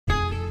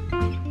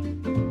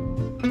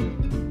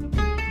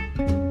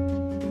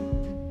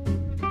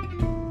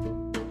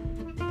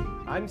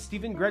I'm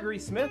Stephen Gregory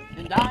Smith.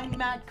 And I'm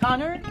Matt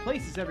Connor.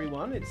 Places,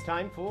 everyone. It's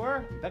time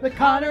for the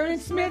Connor and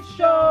Smith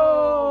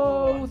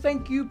Show.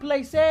 Thank you,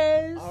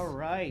 places. All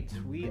right.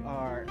 We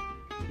are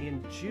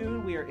in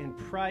June. We are in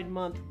Pride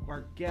Month.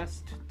 Our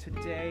guest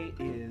today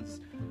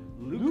is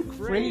Luke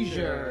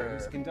Frazier,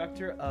 who's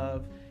conductor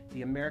of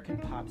the American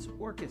Pops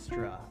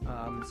Orchestra.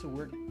 So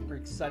we're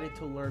excited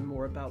to learn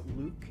more about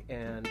Luke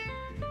and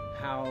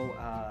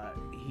how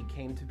he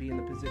came to be in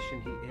the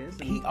position he is.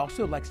 He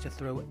also likes to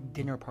throw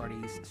dinner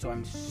parties, so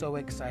I'm so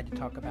excited to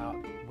talk about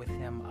with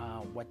him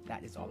what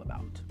that is all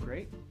about.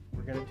 Great.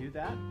 We're going to do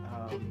that.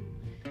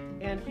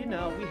 And, you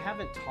know, we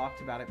haven't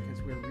talked about it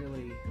because we're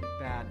really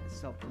bad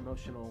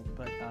self-promotional,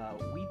 but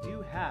we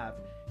do have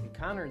a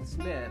Connor and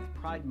Smith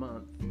Pride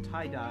Month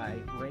tie-dye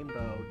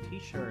rainbow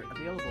t-shirt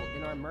available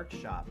in our merch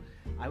shop.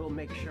 I will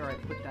make sure I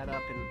put that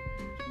up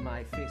in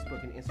my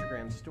Facebook and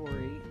Instagram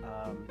story.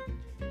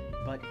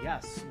 But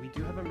yes, we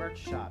do have a merch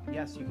shop.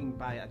 Yes, you can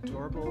buy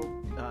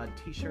adorable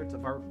t-shirts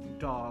of our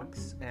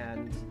dogs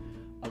and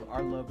of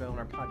our logo and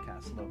our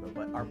podcast logo.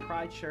 But our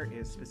Pride shirt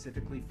is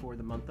specifically for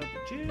the month of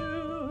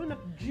June.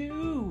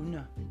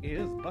 June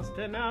is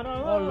busting out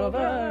all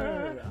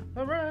over.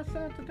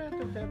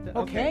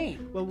 Okay.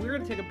 Well, we're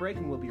going to take a break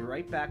and we'll be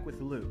right back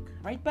with Luke.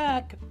 Right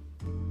back.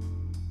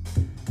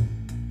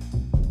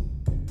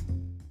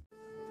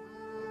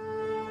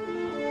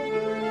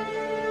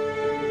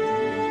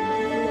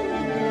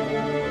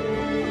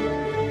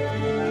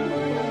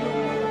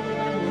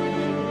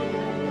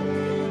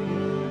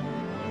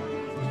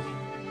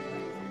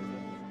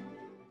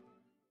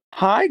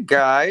 Hi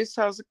guys,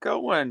 how's it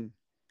going?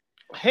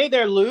 Hey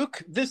there,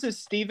 Luke. This is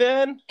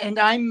Steven. And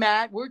I'm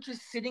Matt. We're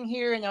just sitting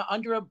here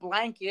under a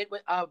blanket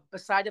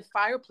beside a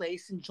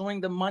fireplace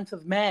enjoying the month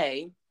of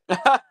May.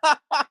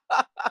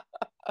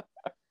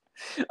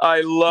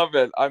 I love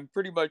it. I'm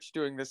pretty much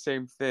doing the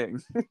same thing.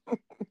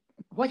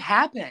 What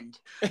happened?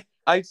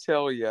 I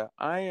tell you,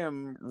 I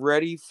am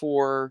ready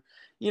for,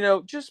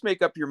 just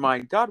make up your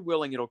mind. God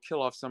willing, it'll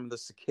kill off some of the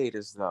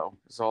cicadas, though,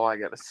 is all I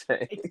got to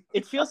say.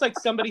 It feels like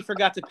somebody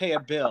forgot to pay a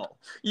bill.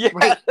 Yes.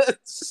 Right.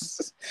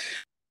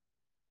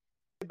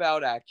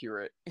 About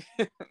accurate.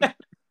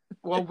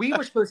 Well, we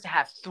were supposed to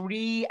have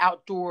 3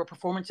 outdoor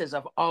performances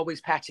of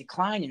Always Patsy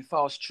Cline in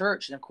Falls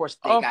Church, and of course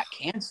they got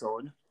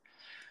canceled.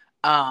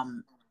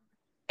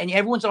 And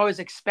everyone's always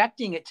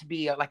expecting it to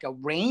be like a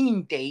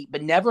rain date,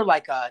 but never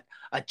like a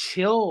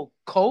chill,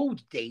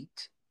 cold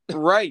date.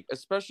 Right,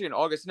 especially in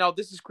August. Now,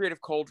 this is Creative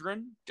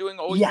Cauldron doing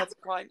Always Patsy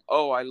Cline.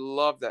 Oh, I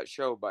love that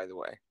show, by the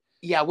way.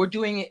 Yeah, we're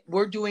doing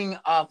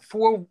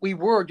 4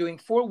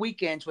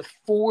 weekends with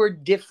 4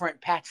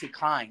 different Patsy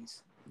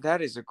Clines.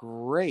 That is a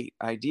great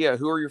idea.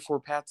 Who are your 4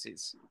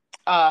 Patsies?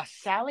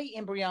 Sally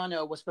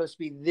Imbriano was supposed to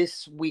be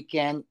this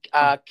weekend.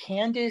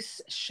 Candace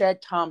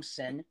Shedd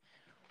Thompson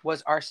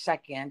was our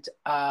second.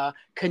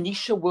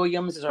 Kanisha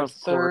Williams is our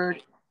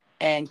third.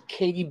 And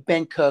Katie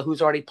Benka,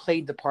 who's already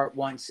played the part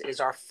once, is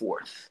our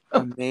 4th.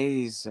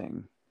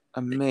 Amazing.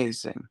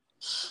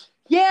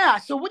 Yeah,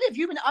 so what have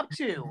you been up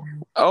to?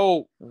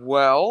 Oh,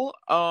 well,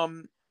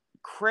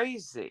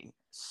 crazy.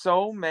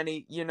 So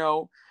many,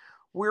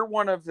 we're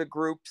one of the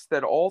groups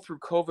that all through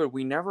COVID,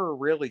 we never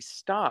really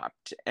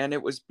stopped. And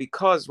it was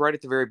because right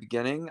at the very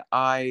beginning,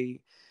 I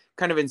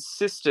kind of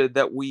insisted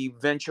that we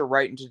venture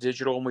right into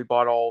digital, and we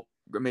bought all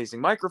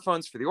amazing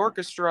microphones for the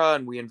orchestra,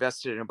 and we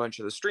invested in a bunch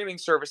of the streaming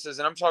services.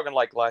 And I'm talking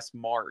like last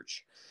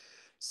March.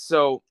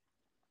 So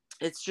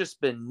it's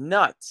just been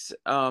nuts.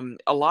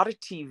 A lot of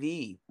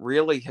TV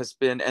really has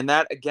been, and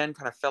that again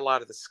kind of fell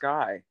out of the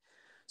sky.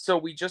 So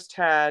we just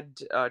had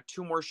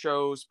 2 more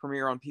shows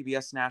premiere on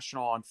PBS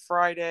National on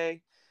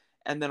Friday.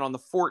 And then on the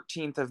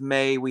 14th of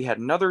May, we had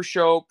another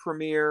show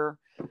premiere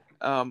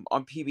on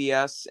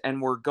PBS.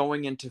 And we're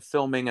going into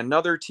filming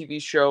another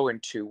TV show in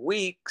 2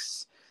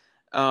 weeks.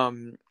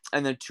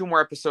 And then 2 more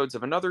episodes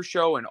of another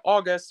show in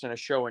August and a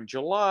show in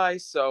July.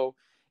 So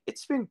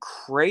it's been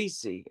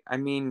crazy. I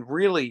mean,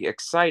 really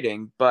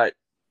exciting, but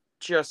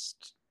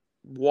just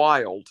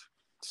wild.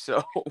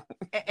 So.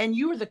 And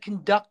you were the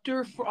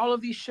conductor for all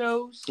of these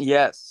shows?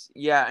 Yes.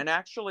 Yeah. And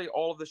actually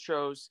all of the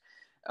shows,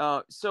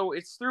 so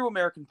it's through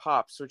American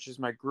Pops, which is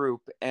my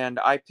group, and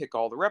I pick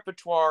all the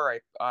repertoire.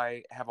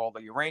 I have all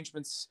the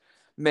arrangements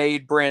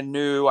made brand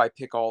new. I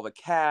pick all the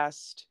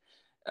cast.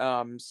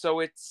 So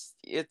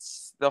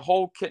it's the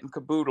whole kit and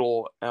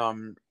caboodle,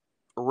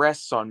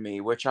 rests on me,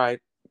 which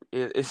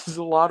it's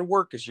a lot of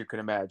work, as you can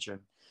imagine.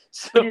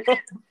 So.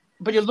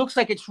 But it looks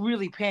like it's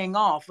really paying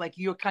off. Like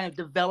you're kind of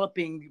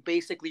developing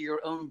basically your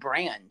own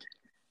brand.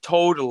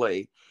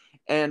 Totally.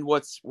 And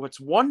what's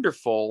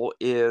wonderful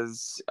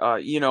is,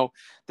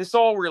 this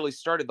all really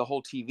started the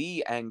whole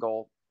TV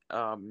angle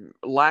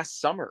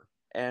last summer.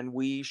 And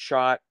we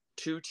shot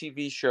 2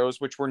 TV shows,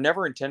 which were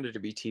never intended to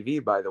be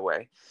TV, by the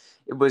way.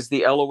 It was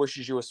the Ella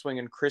Wishes You a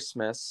Swingin'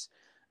 Christmas,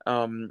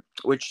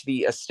 which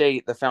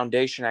the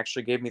foundation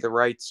actually gave me the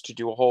rights to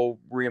do a whole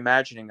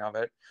reimagining of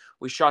it.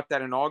 We shot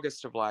that in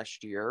August of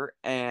last year,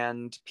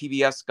 and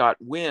PBS got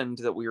wind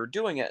that we were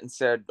doing it and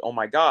said, "Oh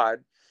my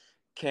God,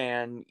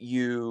 can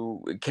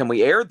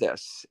we air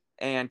this?"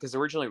 And because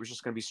originally it was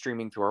just going to be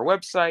streaming through our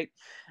website.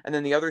 And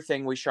then the other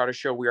thing, we shot a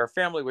show, We Are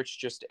Family, which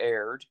just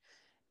aired.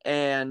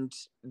 And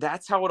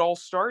that's how it all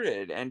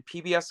started. And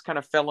PBS kind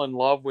of fell in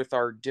love with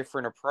our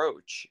different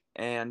approach.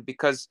 And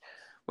because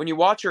when you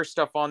watch our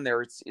stuff on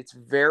there, it's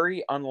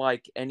very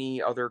unlike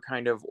any other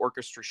kind of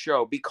orchestra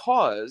show,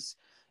 because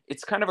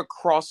it's kind of a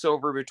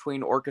crossover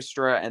between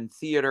orchestra and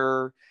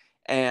theater,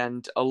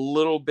 and a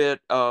little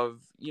bit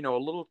of, a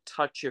little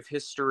touch of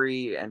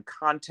history and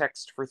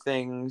context for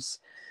things.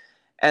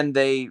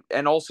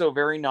 And also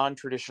very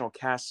non-traditional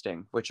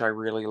casting, which I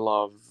really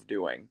love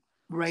doing.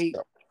 Right.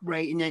 So,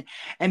 Right.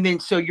 And then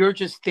so you're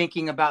just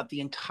thinking about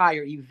the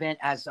entire event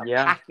as a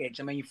yeah,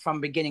 package. I mean,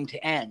 from beginning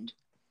to end.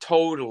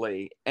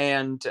 totally.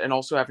 And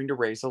also having to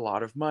raise a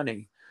lot of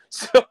money.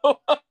 So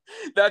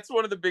that's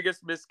one of the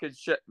biggest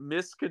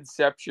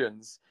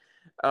misconceptions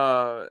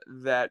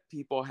that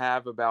people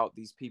have about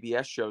these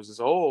PBS shows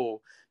is,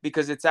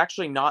 because it's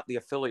actually not the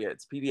affiliate,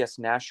 it's PBS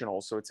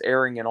National, so it's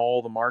airing in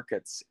all the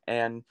markets.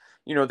 And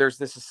there's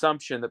this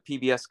assumption that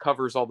PBS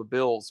covers all the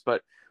bills,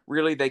 but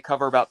really they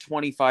cover about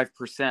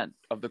 25%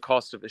 of the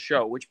cost of the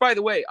show, which, by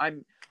the way, I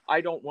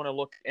don't want to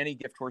look any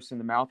gift horse in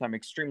the mouth. I'm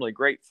extremely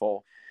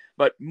grateful.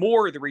 But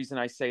the reason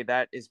I say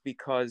that is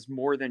because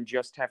more than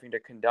just having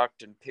to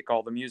conduct and pick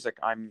all the music,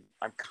 I'm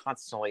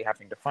constantly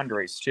having to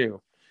fundraise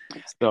too.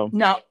 So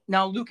now,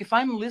 Luke, if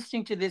I'm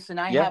listening to this and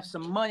I yeah, have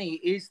some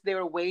money, is there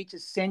a way to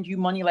send you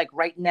money like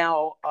right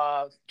now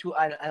to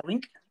a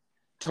link?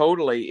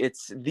 totally.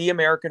 It's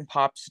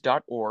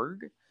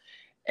theamericanpops.org.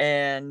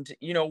 And,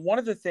 one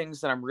of the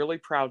things that I'm really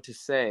proud to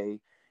say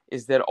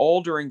is that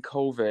all during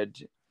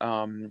COVID,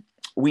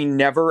 we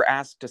never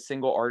asked a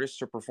single artist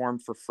to perform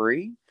for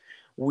free.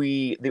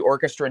 The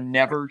orchestra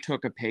never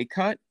took a pay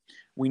cut.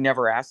 We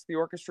never asked the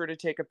orchestra to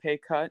take a pay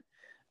cut.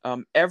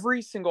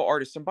 Every single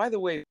artist, and by the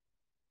way,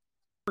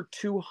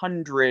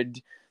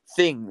 200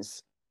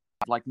 things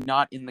like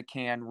not in the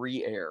can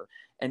re-air,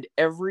 and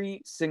every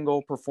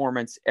single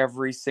performance,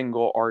 every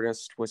single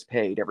artist was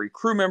paid, every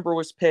crew member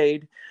was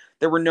paid.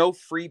 There were no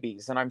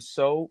freebies, and I'm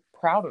so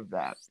proud of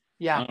that.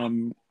 Yeah.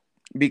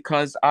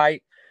 Because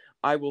I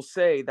will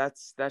say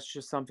that's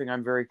just something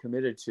I'm very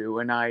committed to.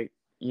 And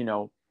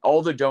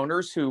all the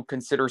donors who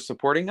consider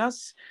supporting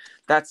us,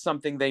 that's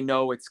something they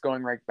know it's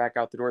going right back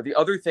out the door. The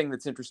other thing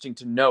that's interesting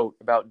to note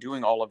about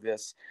doing all of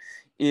this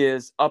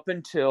is, up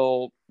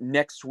until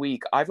next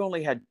week, I've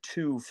only had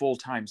 2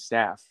 full-time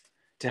staff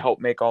to help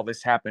make all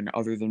this happen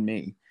other than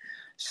me.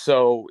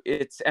 So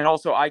and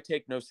also I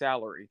take no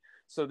salary.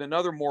 So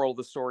another moral of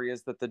the story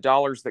is that the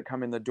dollars that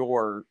come in the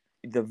door,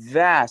 the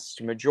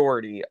vast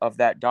majority of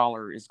that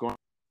dollar is going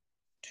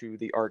to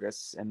the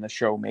artists and the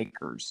show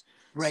makers.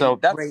 Right, so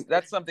right.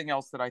 that's something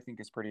else that I think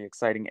is pretty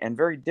exciting and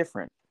very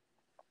different.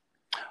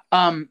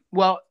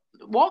 Well,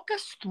 walk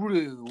us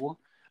through.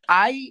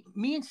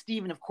 Me and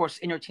Steven, of course,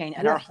 entertain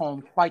at our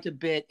home quite a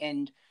bit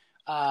and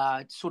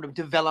sort of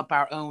develop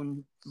our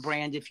own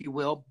brand, if you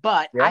will.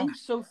 But I'm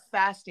so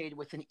fascinated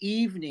with an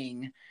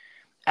evening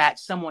at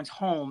someone's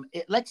home.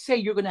 Let's say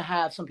you're going to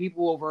have some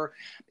people over,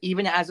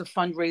 even as a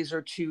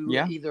fundraiser,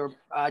 to either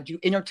do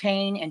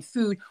entertain and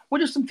food.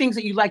 What are some things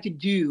that you like to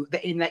do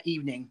in that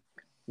evening?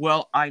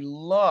 Well, I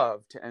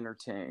love to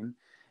entertain,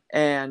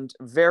 and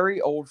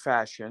very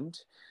old-fashioned.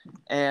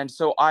 And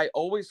so I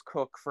always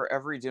cook for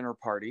every dinner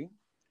party.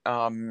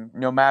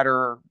 No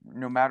matter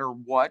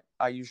what,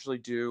 I usually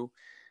do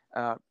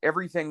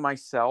everything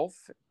myself,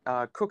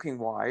 cooking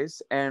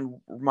wise. And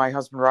my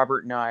husband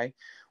Robert and I,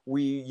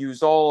 we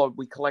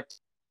collect,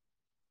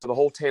 so the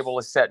whole table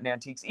is set in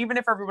antiques. Even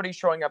if everybody's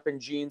showing up in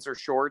jeans or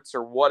shorts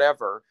or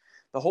whatever,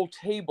 the whole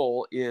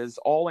table is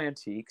all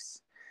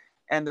antiques.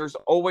 And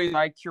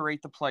I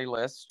curate the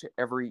playlist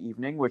every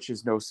evening, which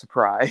is no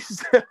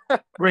surprise.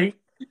 Right.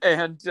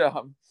 And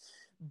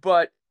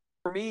but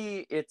for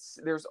me,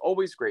 there's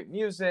always great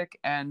music,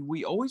 and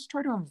we always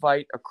try to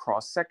invite a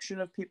cross section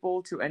of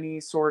people to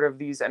any sort of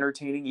these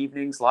entertaining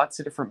evenings, lots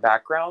of different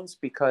backgrounds,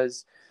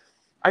 because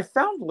I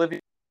found living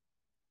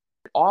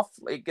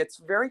it gets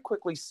very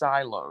quickly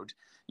siloed.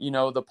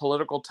 The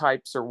political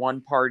types are one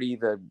party,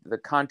 the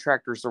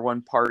contractors are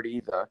one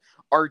party, the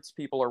arts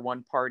people are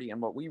one party, and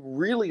what we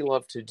really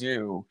love to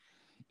do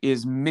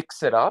is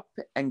mix it up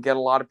and get a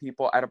lot of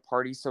people at a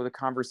party so the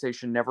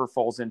conversation never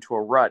falls into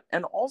a rut.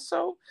 And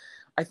also,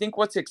 I think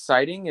what's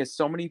exciting is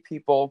so many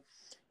people,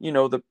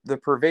 the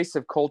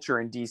pervasive culture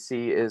in DC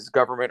is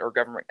government or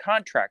government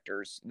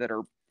contractors that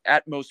are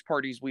at most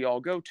parties we all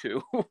go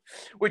to,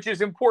 which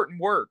is important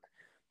work.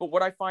 But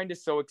what I find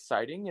is so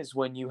exciting is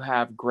when you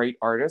have great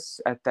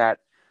artists at that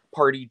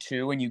party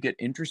too, and you get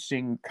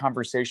interesting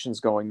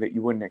conversations going that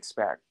you wouldn't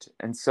expect.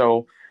 And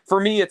so for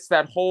me, it's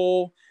that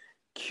whole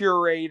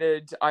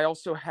curated. I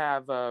also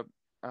have a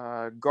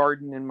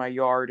garden in my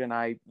yard, and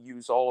I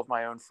use all of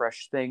my own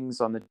fresh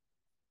things on the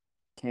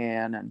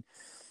can, and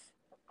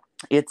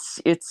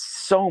it's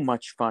so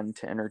much fun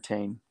to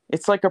entertain.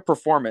 It's like a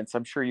performance.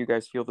 I'm sure you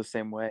guys feel the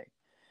same way.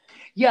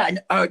 Yeah.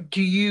 And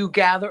do you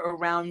gather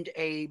around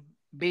a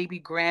baby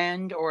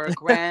grand or a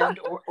grand,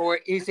 or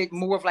is it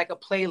more of like a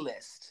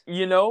playlist?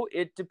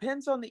 It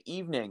depends on the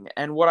evening.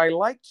 And what I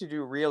like to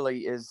do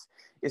really is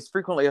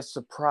frequently a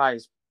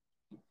surprise.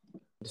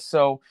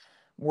 So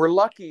we're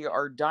lucky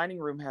our dining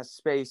room has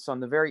space. On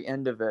the very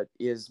end of it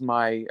is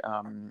my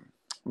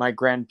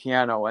grand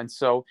piano. And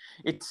so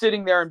it's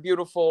sitting there and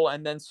beautiful,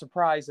 and then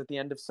surprise at the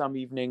end of some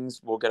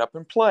evenings we'll get up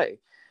and play.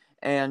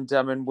 And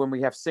when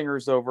we have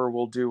singers over,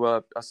 we'll do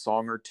a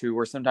song or two,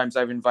 or sometimes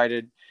I've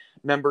invited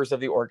members of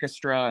the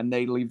orchestra and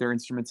they leave their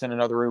instruments in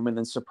another room, and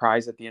then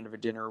surprise at the end of a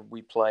dinner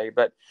we play.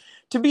 But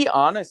to be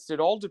honest,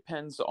 it all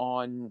depends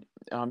on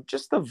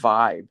just the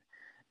vibe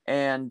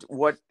and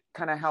what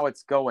kind of how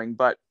it's going.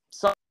 But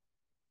some,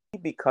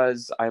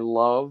 because I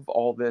love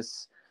all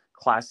this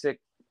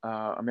classic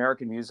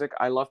American music,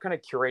 I love kind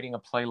of curating a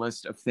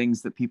playlist of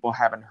things that people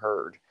haven't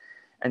heard.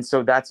 And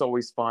so that's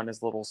always fun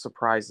as little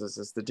surprises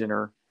as the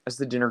dinner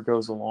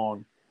goes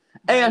along.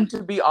 And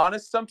to be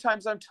honest,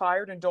 sometimes I'm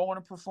tired and don't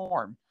want to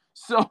perform.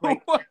 So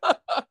Right.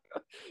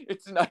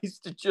 it's nice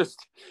to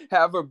just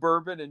have a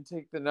bourbon and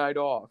take the night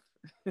off.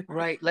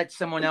 Right. Let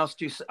someone else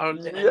do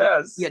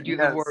Yes. do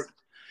the work.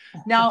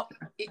 Now,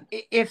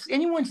 if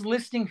anyone's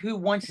listening who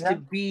wants Yeah. to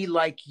be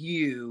like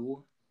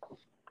you,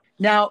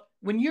 now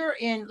when you're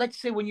in, let's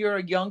say when you're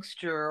a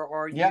youngster,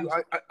 or Yeah.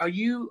 are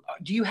you,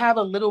 do you have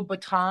a little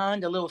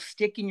baton, a little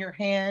stick in your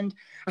hand?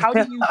 How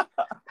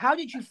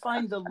did you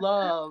find the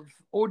love,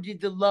 or did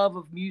the love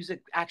of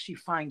music actually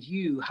find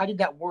you? How did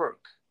that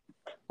work?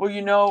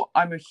 Well,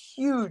 I'm a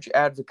huge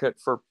advocate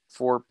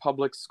for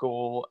public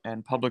school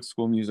and public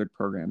school music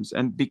programs.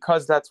 And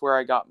because that's where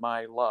I got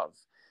my love.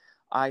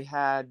 I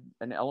had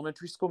an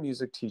elementary school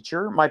music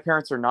teacher. My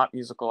parents are not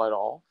musical at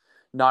all,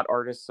 not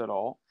artists at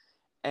all.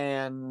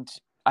 And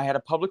I had a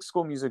public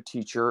school music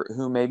teacher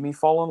who made me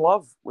fall in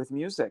love with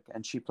music.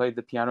 And she played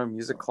the piano in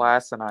music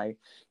class, and I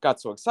got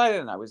so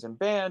excited, and I was in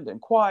band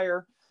and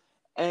choir.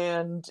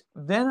 And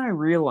then I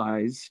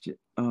realized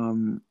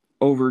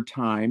over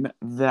time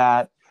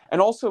that, and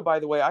also, by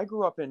the way, I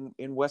grew up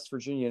in West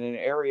Virginia, in an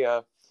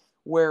area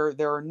where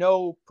there are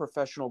no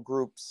professional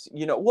groups.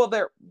 Well,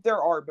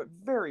 there are, but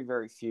very,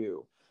 very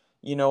few.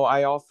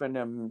 I often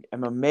am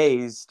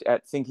amazed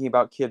at thinking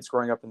about kids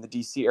growing up in the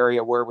DC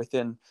area, where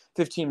within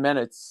 15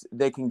 minutes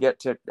they can get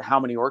to how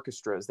many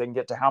orchestras, they can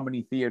get to how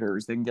many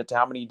theaters, they can get to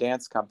how many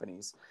dance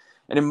companies.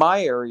 And in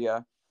my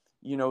area,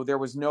 there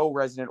was no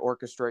resident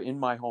orchestra in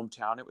my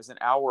hometown. It was an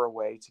hour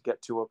away to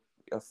get to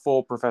a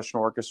full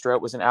professional orchestra.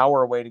 It was an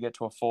hour away to get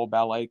to a full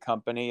ballet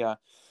company.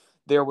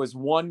 There was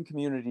one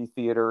community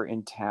theater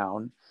in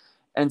town.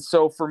 And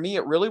so for me,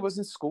 it really was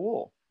in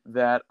school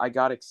that I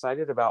got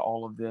excited about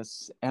all of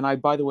this. And I,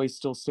 by the way,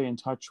 still stay in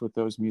touch with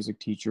those music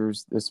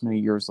teachers this many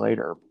years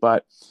later.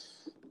 But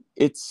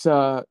it's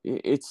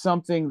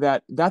something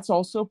that's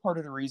also part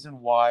of the reason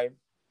why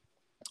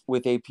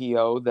with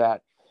APO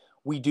that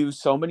we do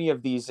so many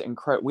of these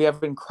we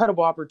have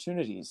incredible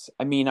opportunities.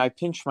 I mean, I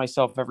pinch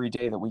myself every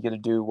day that we get to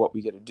do what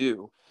we get to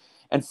do.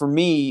 And for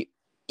me,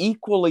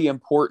 equally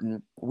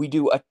important, we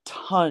do a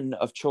ton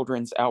of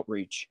children's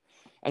outreach.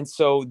 And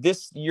so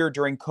this year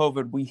during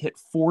COVID, we hit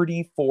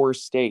 44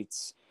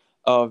 states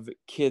of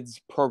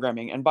kids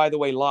programming. And by the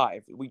way,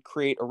 live. We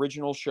create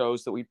original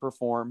shows that we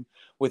perform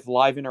with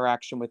live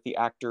interaction with the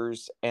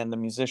actors and the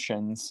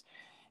musicians.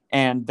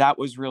 And that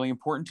was really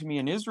important to me,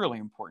 and is really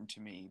important to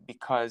me,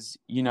 because,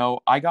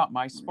 I got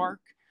my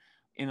spark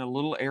in a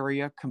little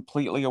area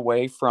completely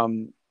away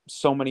from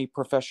so many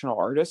professional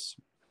artists.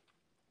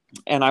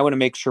 And I want to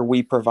make sure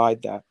we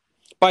provide that.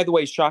 By the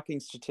way, shocking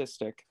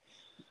statistic,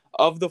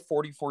 of the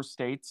 44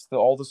 states,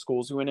 all the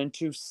schools we went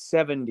into,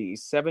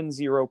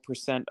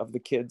 70% of the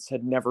kids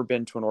had never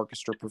been to an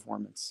orchestra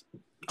performance.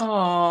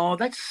 Oh,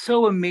 that's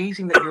so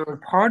amazing that you're a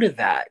part of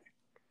that.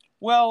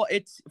 Well,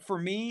 for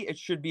me, it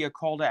should be a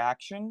call to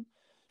action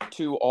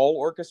to all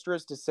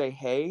orchestras to say,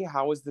 hey,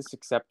 how is this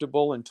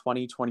acceptable in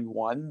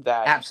 2021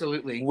 that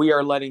Absolutely we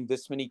are letting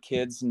this many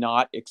kids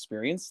not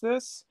experience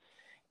this?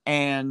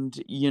 And,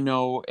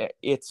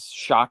 it's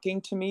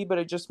shocking to me, but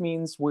it just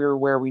means we're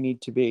where we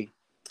need to be.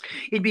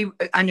 It'd be,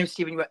 I know,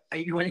 Stephen,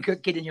 you want to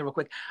get in here real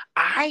quick.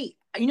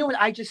 You know what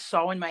I just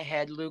saw in my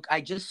head, Luke?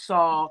 I just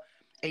saw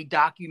a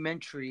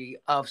documentary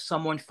of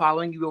someone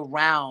following you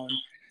around,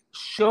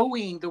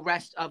 showing the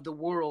rest of the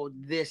world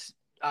this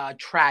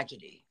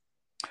tragedy.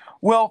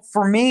 Well,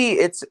 for me,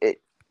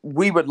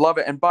 we would love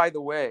it. And by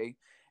the way,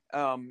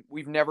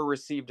 we've never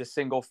received a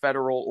single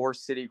federal or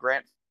city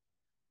grant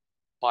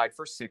applied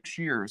for 6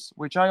 years,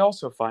 which I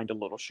also find a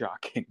little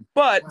shocking.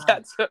 But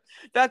wow,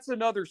 that's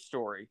another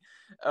story.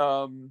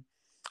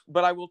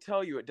 But I will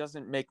tell you, it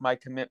doesn't make my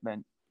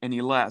commitment any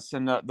less.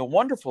 And the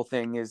wonderful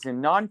thing is,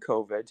 in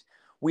non-COVID,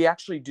 we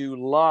actually do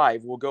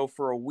live. We'll go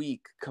for a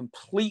week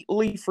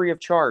completely free of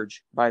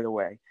charge, by the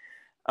way.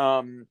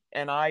 And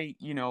I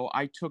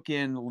took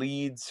in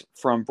leads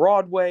from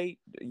Broadway.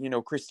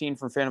 Christine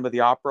from Phantom of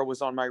the Opera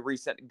was on my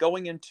recent,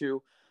 going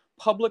into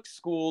public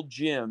school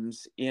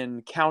gyms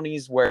in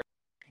counties where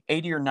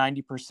 80 or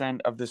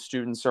 90% of the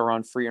students are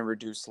on free and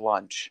reduced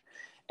lunch.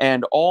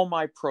 And all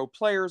my pro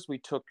players, we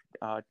took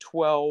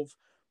 12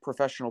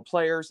 professional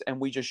players, and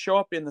we just show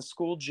up in the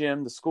school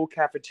gym, the school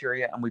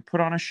cafeteria, and we put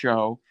on a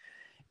show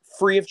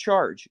free of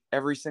charge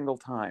every single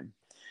time.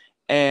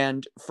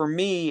 And for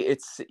me,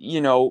 it's,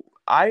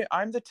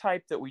 I'm the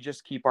type that we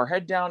just keep our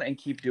head down and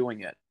keep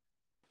doing it.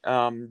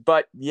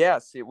 But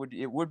yes, it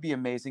would be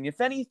amazing.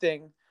 If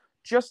anything,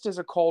 just as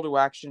a call to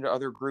action to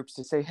other groups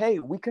to say, hey,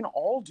 we can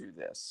all do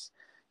this.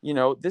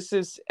 This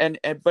is,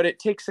 but it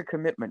takes a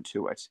commitment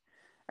to it.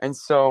 And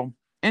so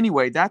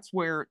anyway, that's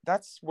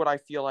what I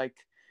feel like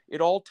it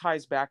all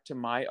ties back to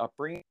my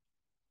upbringing.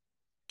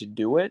 To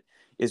do it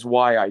is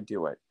why I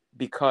do it,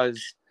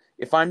 because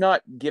if I'm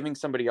not giving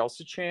somebody else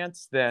a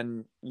chance,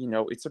 then,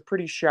 it's a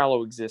pretty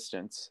shallow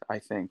existence, I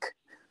think.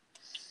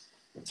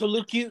 So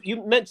Luke, you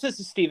mentioned, this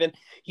is Stephen,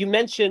 you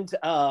mentioned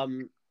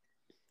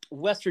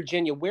West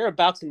Virginia.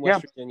 Whereabouts in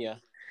West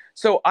Virginia?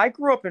 So I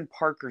grew up in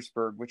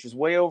Parkersburg, which is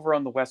way over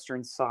on the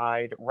western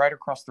side, right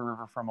across the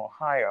river from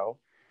Ohio.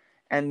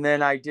 And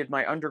then I did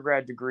my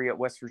undergrad degree at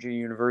West Virginia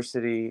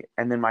University,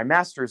 and then my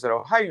master's at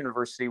Ohio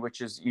University,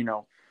 which is,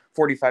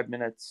 45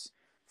 minutes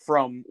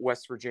from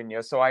West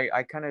Virginia. So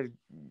I kind of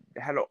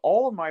had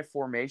all of my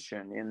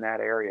formation in that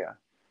area.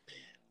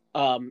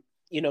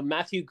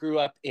 Matthew grew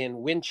up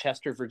in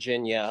Winchester,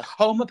 Virginia.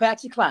 Home of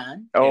Patsy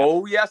Cline.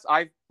 Oh, yes.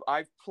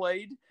 I've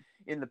played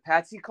in the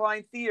Patsy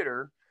Cline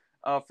Theater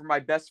for my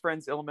best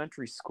friend's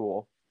elementary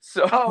school.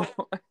 So,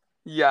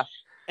 yeah.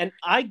 And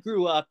I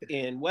grew up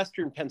in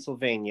Western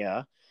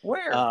Pennsylvania.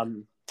 Where?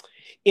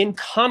 In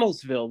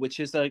Connellsville, which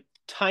is a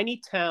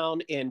tiny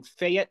town in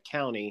Fayette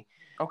County.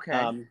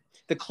 Okay.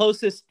 The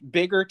closest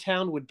bigger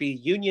town would be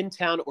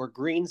Uniontown or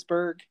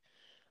Greensburg.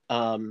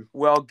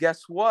 Well,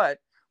 guess what?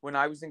 When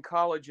I was in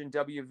college in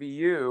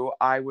WVU,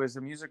 I was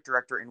a music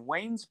director in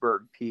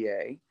Waynesburg,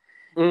 PA,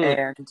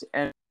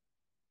 and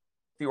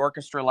the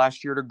orchestra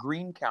last year to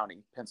Greene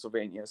County,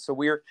 Pennsylvania. So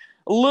we're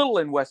a little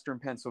in Western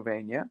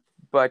Pennsylvania,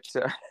 but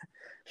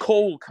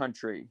coal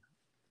country.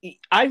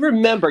 I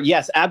remember,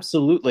 yes,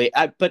 absolutely.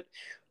 But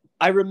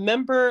I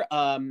remember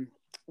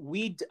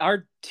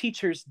our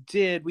teachers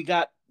we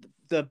got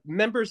the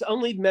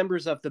only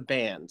members of the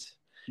band.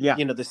 Yeah.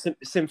 The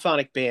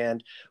symphonic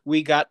band,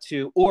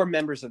 or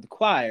members of the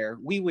choir,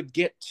 we would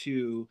get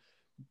to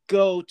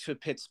go to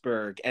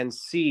Pittsburgh and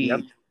see,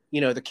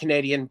 the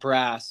Canadian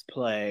Brass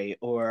play,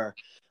 or,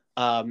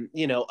 a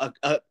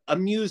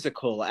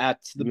musical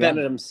at the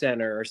Benedum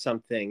Center or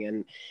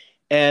something.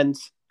 And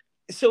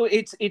so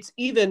it's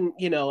even,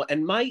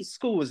 and my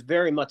school was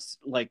very much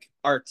like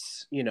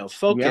arts,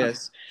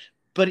 focus.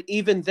 But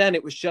even then,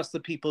 it was just the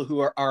people who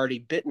are already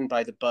bitten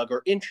by the bug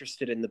or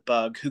interested in the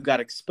bug who got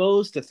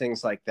exposed to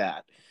things like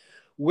that.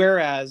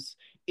 Whereas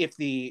if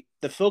the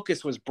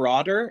focus was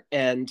broader,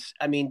 and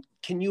I mean,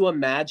 can you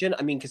imagine?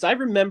 I mean, because I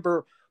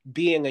remember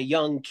being a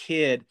young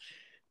kid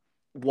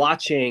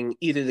watching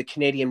either the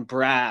Canadian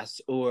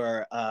Brass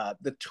or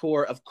the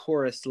tour of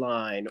Chorus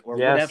Line or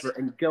whatever,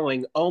 and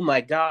going, oh my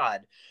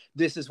God,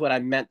 this is what I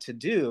meant to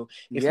do.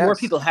 If more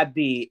people had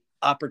the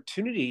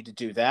opportunity to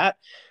do that,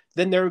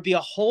 then there would be a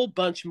whole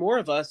bunch more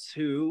of us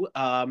who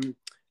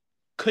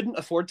couldn't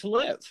afford to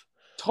live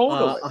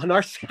on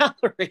our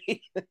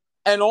salary.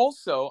 And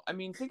also, I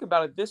mean, think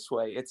about it this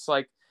way. It's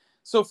like,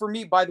 so for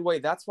me, by the way,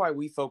 that's why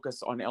we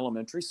focus on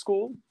elementary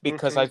school,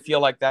 because I feel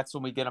like that's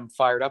when we get them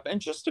fired up. And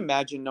just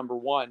imagine, number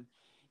one,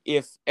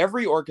 if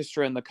every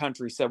orchestra in the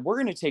country said, we're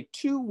going to take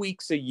 2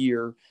 weeks a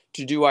year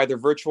to do either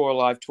virtual or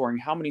live touring,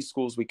 how many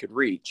schools we could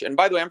reach. And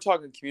by the way, I'm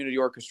talking community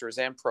orchestras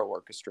and pro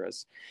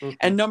orchestras.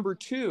 And number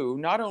two,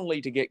 not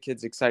only to get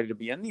kids excited to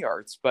be in the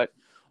arts, but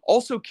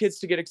also kids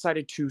to get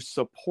excited to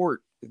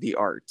support the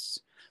arts,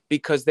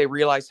 because they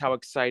realize how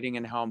exciting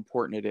and how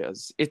important it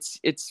is.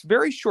 It's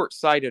very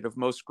short-sighted of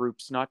most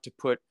groups not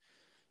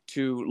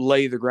to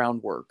lay the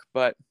groundwork,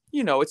 but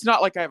it's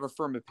not like I have a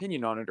firm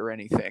opinion on it or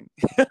anything.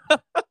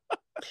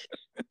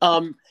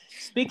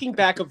 Speaking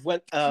back of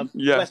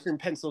Western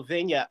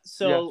Pennsylvania,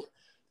 so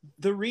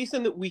the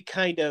reason that we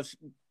kind of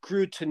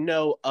grew to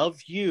know of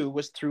you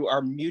was through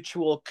our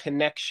mutual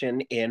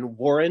connection in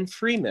Warren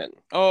Freeman.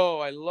 Oh,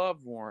 I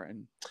love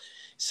Warren.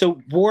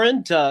 So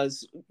Warren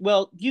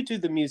you do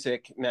the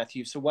music,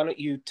 Matthew, so why don't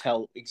you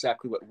tell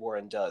exactly what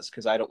Warren does,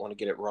 because I don't want to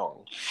get it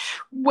wrong.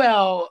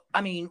 Well,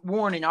 I mean,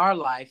 Warren in our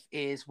life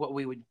is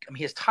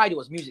his title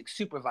is music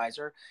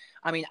supervisor.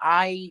 I mean,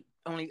 I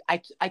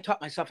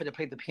taught myself how to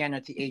play the piano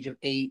at the age of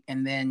 8,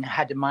 and then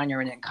had to minor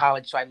in it in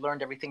college, so I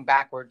learned everything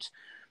backwards.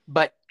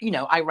 But,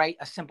 I write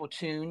a simple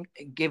tune,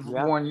 give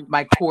Warren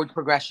my chord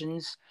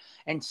progressions,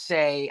 and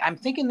say, I'm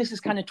thinking this is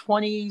kind of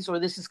 20s, or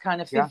this is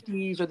kind of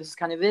 50s, or this is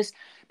kind of this,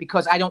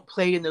 because I don't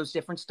play in those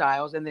different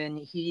styles. And then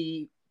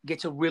he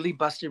gets a really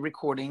busted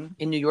recording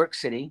in New York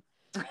City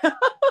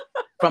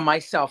from my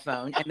cell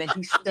phone. And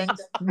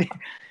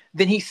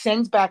then he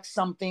sends back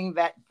something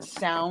that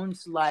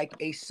sounds like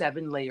a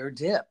 7-layer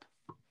dip.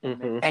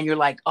 And you're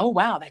like, oh,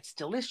 wow, that's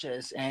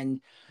delicious.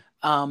 And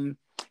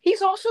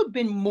he's also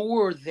been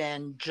more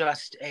than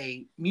just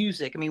a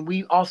music. I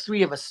mean, all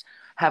three of us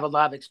have a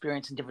lot of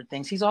experience in different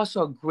things. He's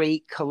also a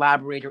great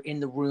collaborator in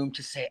the room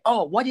to say,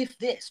 oh, what if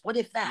this? What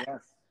if that?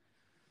 Yes.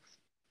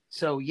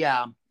 So,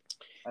 yeah.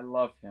 I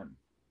love him.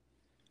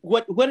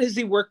 What has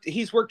he worked?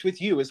 He's worked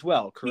with you as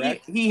well,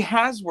 correct? He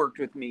has worked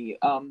with me,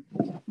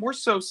 more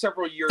so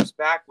several years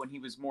back when he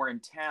was more in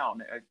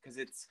town, because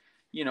it's,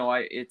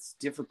 it's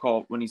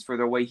difficult when he's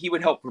further away. He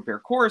would help prepare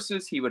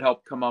choruses. He would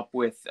help come up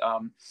with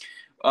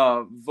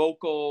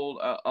vocal,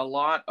 a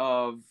lot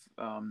of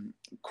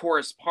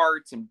chorus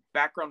parts and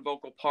background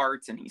vocal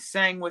parts, and he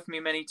sang with me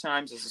many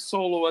times as a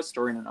soloist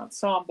or in an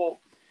ensemble.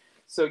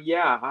 So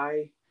yeah,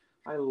 I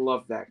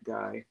love that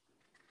guy.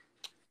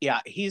 Yeah,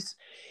 he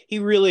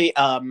really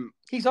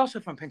he's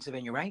also from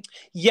Pennsylvania, right?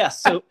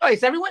 Yes. So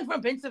is everyone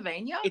from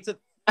Pennsylvania? It's a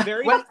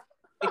very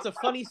it's a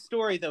funny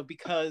story though,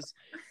 because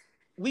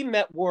we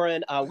met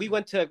Warren. We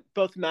went to,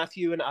 both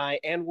Matthew and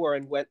I and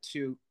Warren went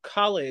to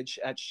college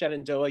at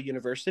Shenandoah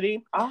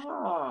University.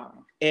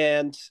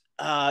 And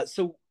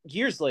so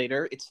years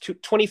later, it's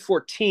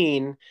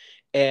 2014,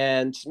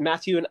 and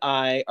Matthew and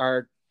I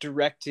are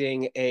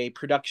directing a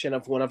production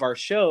of one of our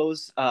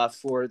shows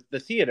for the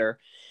theater.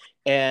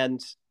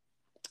 And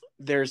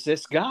there's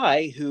this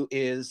guy who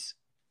is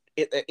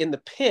in the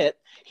pit.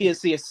 He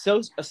is the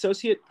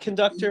associate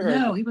conductor.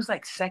 No, he was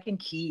like second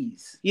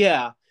keys.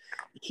 Yeah.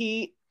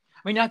 I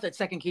mean, not that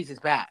second keys is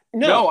bad.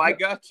 No, I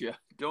got you.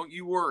 Don't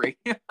you worry.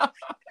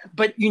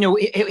 But,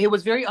 it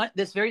was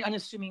this very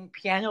unassuming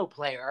piano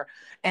player.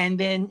 And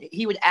then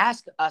he would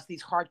ask us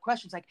these hard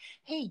questions like,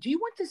 hey, do you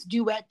want this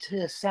duet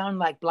to sound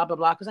like blah, blah,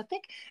 blah? Because I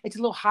think it's a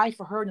little high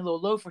for her and a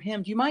little low for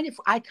him. Do you mind if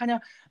I kind of,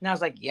 and I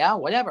was like, yeah,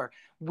 whatever.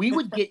 We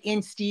would get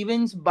in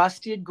Steven's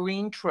busted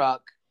green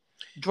truck,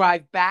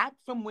 drive back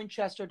from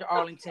Winchester to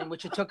Arlington,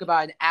 which it took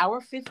about an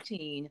hour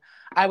 15.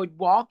 I would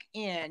walk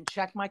in,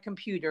 check my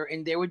computer,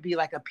 and there would be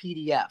like a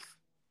PDF.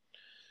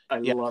 I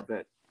love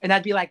it. And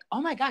I'd be like,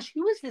 oh my gosh,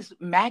 who is this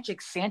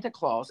magic Santa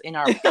Claus in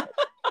our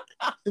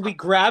We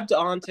grabbed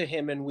onto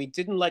him and we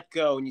didn't let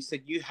go. And you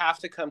said, you have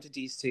to come to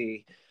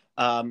DC.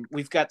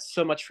 We've got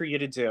so much for you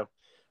to do.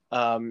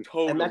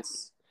 Totally. And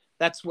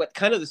that's what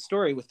kind of the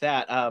story with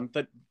that.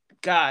 But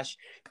gosh,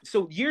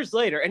 so years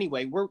later,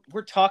 anyway,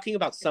 we're talking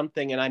about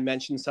something, and I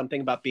mentioned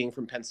something about being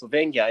from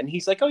Pennsylvania, and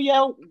he's like, oh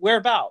yeah,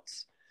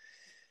 whereabouts?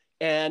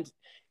 And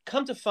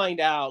come to find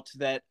out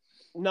that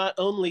not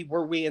only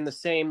were we in the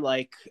same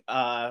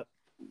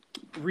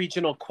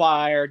regional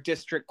choir,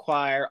 district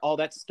choir, all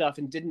that stuff,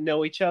 and didn't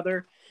know each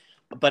other,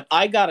 but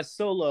I got a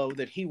solo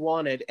that he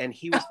wanted and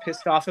he was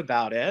pissed off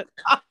about it.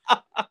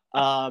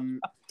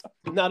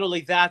 Not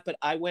only that, but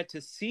I went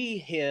to see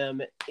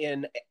him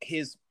in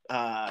his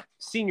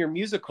senior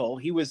musical.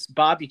 He was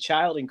Bobby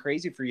Child in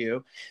Crazy for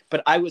You,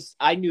 but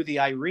I knew the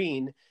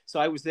Irene, so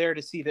I was there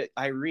to see the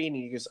Irene,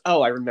 and he goes,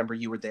 oh, I remember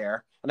you were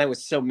there, and I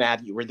was so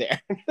mad you were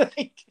there.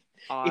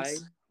 I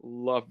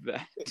love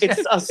that.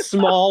 It's a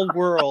small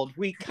world.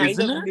 We kind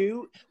of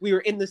knew, we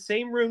were in the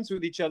same rooms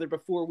with each other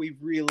before we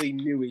really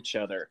knew each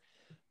other.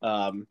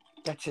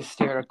 That's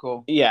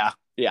hysterical. Yeah,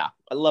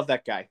 I love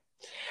that guy.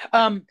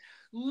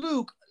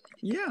 Luke,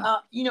 yeah,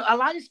 a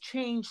lot has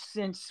changed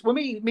since, well,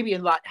 maybe a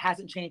lot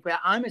hasn't changed, but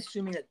I'm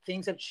assuming that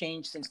things have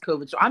changed since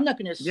COVID. So I'm not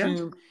going to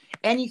assume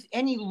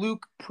any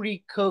Luke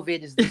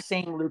pre-COVID is the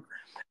same Luke.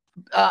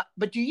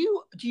 But do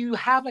you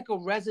have like a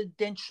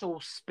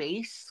residential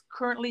space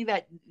currently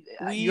that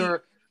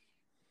that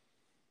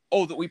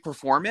we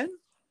perform in?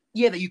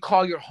 Yeah, that you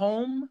call your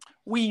home?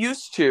 We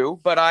used to,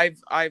 but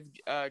I've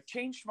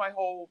changed my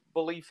whole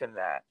belief in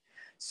that.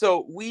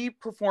 So we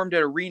performed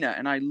at Arena,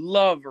 and I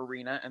love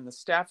Arena, and the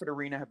staff at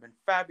Arena have been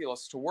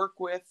fabulous to work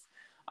with.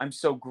 I'm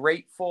so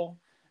grateful.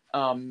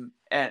 And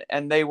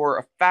they were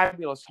a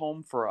fabulous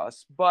home for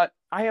us. But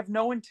I have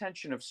no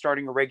intention of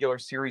starting a regular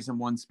series in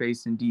one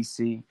space in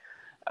DC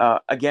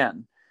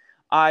again.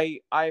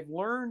 I've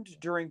learned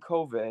during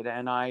COVID,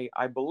 and I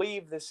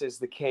believe this is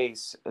the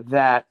case,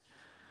 that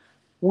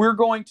we're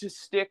going to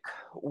stick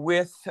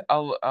with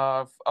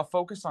a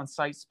focus on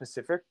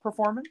site-specific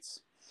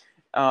performance.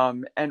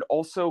 And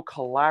also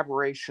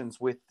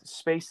collaborations with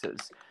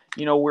spaces.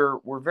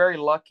 We're very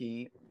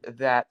lucky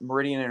that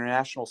Meridian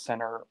International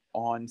Center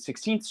on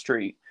 16th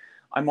Street,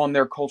 I'm on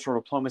their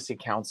Cultural Diplomacy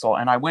Council,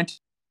 and I went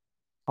to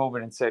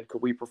COVID and said,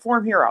 could we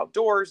perform here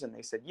outdoors? And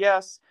they said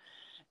yes.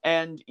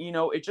 And,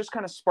 it just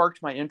kind of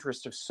sparked my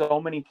interest of so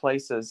many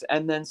places.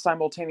 And then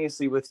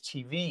simultaneously with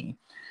TV,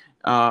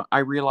 I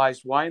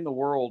realized, why in the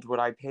world would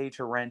I pay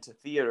to rent a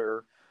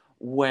theater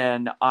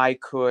when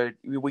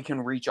we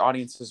can reach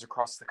audiences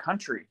across the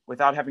country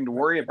without having to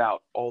worry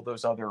about all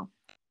those other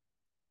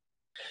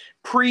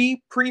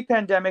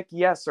pre-pandemic,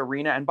 yes,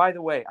 Arena. And by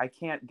the way, I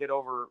can't get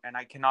over, and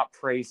I cannot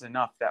praise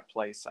enough that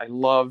place. I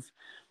love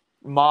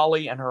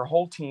Molly and her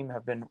whole team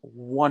have been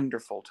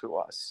wonderful to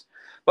us.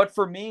 But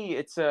for me,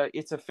 it's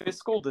a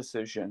fiscal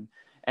decision,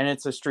 and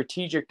it's a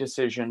strategic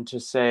decision to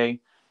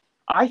say,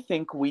 I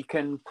think we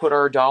can put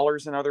our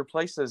dollars in other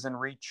places and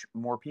reach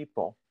more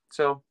people.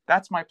 So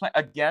that's my plan.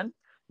 Again,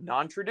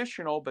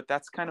 non-traditional, but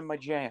that's kind of my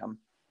jam.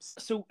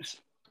 So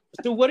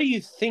what are you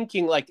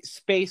thinking, like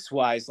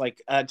space-wise?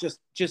 Like just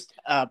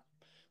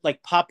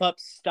like pop-up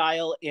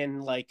style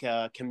in like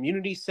a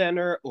community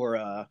center or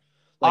I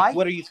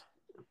what are you?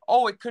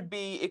 Oh, it could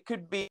be a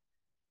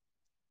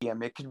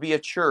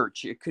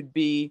church.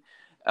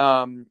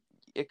 Um,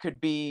 it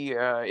could be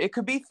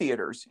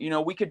theaters. You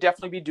know, we could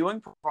definitely be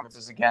doing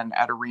performances again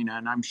at Arena,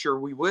 and I'm sure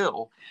we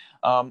will.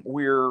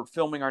 We're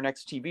filming our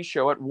next TV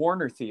show at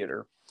Warner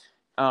Theater.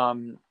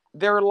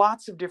 There are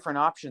lots of different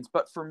options,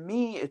 but for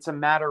me, it's a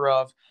matter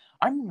of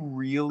I'm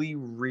really,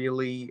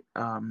 really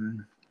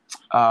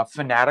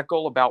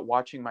fanatical about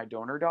watching my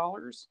donor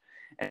dollars,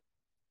 and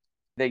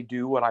they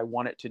do what I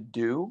want it to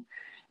do.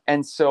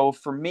 And so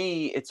for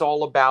me, it's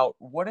all about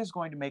what is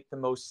going to make the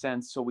most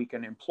sense so we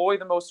can employ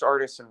the most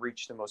artists and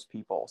reach the most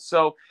people.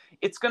 So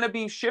it's going to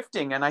be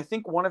shifting. And I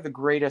think one of the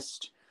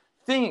greatest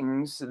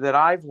things that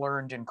I've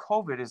learned in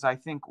COVID is I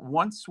think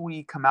once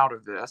we come out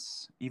of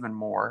this even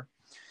more,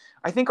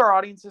 I think our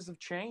audiences have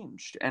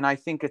changed. And I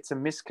think it's a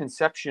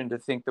misconception to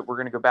think that we're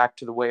going to go back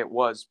to the way it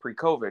was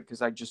pre-COVID,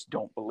 because I just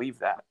don't believe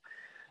that.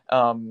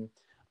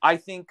 I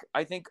think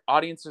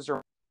audiences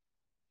are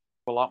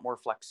a lot more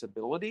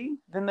flexibility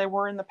than they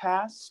were in the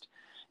past.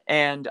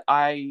 And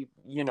that's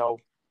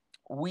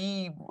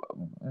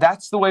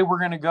the way we're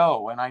going to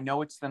go. And I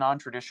know it's the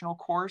non-traditional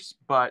course,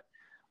 but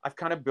I've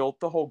kind of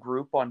built the whole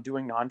group on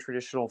doing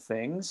non-traditional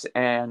things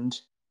and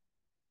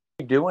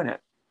doing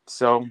it.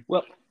 So,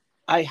 Well,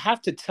 I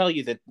have to tell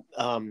you that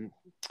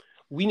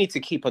we need to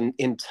keep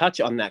in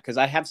touch on that, because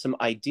I have some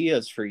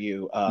ideas for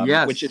you,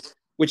 yes.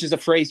 which is a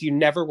phrase you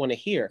never want to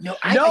hear. No,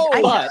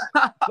 but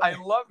I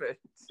love it.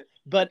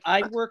 But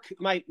I work,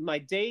 my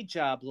day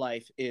job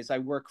life is I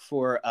work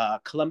for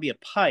Columbia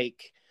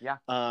Pike. Yeah.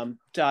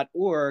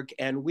 .org,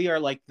 and we are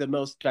like the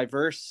most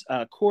diverse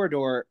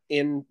corridor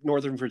in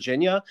Northern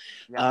Virginia.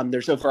 Yeah.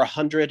 There's over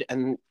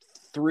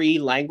 103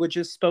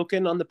 languages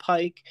spoken on the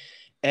Pike,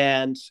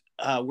 and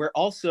we're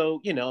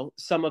also,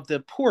 some of the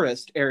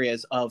poorest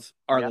areas of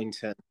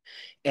Arlington.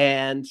 Yeah.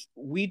 And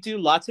we do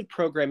lots of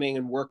programming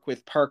and work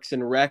with Parks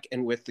and Rec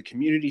and with the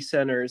community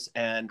centers.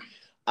 And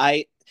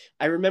I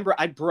remember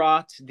I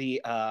brought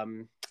the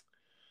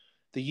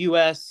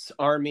U.S.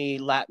 Army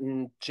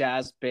Latin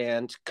Jazz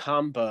Band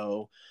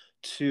combo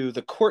to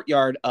the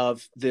courtyard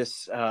of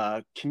this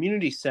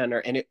community center,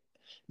 and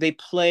they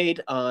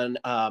played on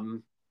I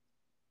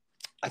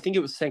think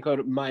it was Cinco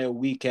de Mayo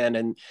weekend,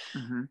 and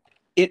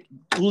it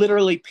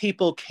literally,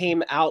 people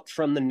came out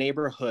from the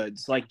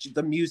neighborhoods, like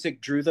the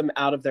music drew them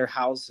out of their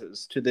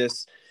houses to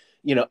this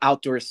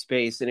outdoor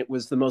space, and it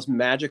was the most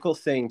magical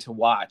thing to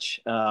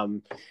watch,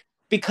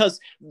 because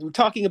we're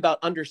talking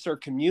about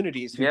underserved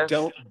communities who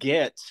don't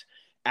get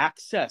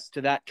access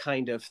to that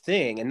kind of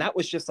thing, and that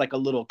was just like a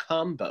little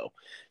combo.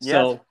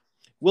 So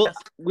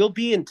we'll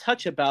be in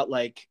touch about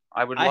I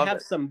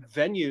have some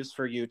venues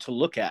for you to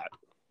look at.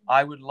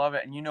 I would love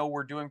it. And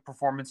we're doing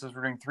performances.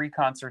 We're doing 3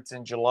 concerts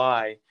in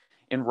July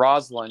in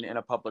Roslyn in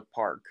a public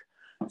park.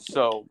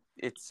 So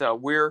it's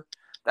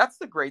that's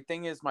the great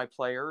thing, is my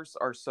players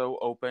are so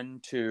open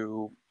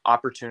to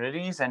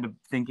opportunities and to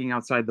thinking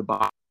outside the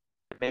box.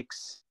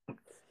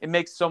 It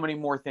makes so many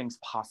more things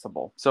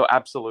possible. So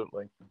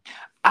absolutely.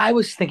 I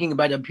was thinking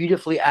about a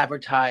beautifully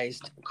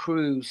advertised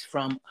cruise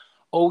from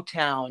Old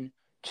Town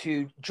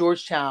to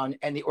Georgetown,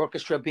 and the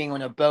orchestra being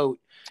on a boat,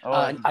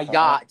 a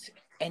yacht,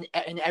 and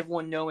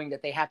everyone knowing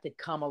that they have to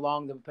come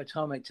along the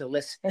Potomac to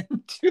listen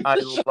to I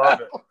the love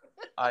show. it.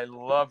 I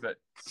love it.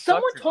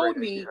 Someone told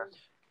me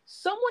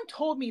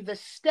the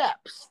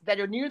steps that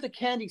are near the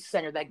Kennedy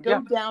Center that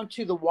go down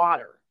to the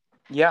water.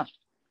 Yeah.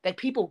 That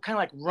people kind of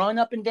like run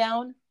up and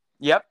down.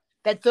 Yep.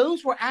 That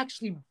those were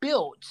actually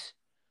built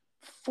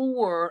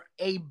for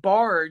a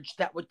barge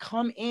that would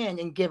come in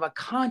and give a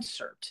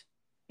concert.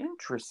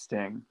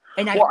 Interesting.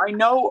 And I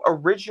know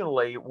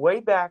originally, way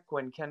back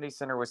when Kennedy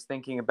Center was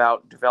thinking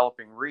about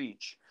developing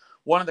Reach,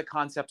 one of the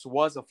concepts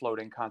was a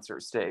floating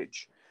concert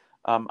stage.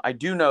 I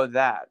do know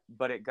that,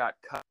 but it got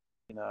cut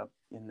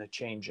in the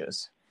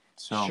changes.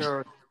 So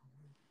sure.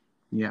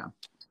 Yeah.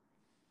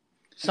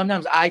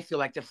 Sometimes I feel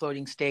like the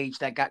floating stage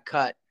that got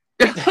cut.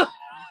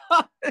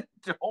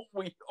 Don't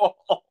we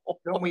all?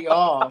 Don't we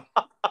all?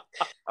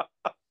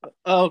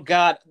 Oh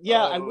God.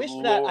 Yeah. I wish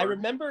Lord. that I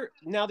remember,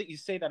 now that you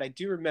say that, I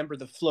do remember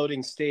the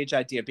floating stage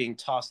idea being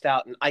tossed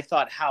out. And I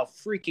thought how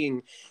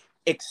freaking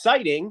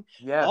exciting.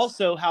 Yes.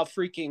 Also how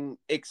freaking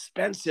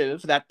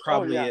expensive that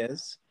probably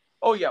is.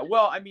 Oh yeah.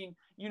 Well, I mean,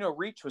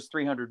 Reach was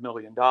 $300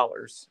 million.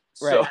 Right.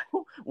 So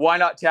why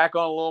not tack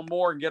on a little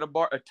more and get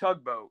a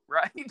tugboat,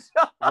 right?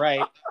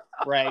 Right.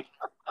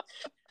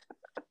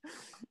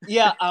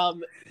 Yeah.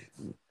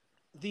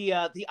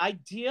 The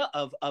idea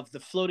of the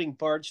floating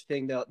barge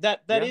thing, though,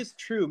 that is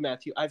true,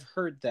 Matthew. I've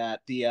heard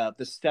that the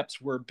steps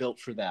were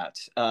built for that,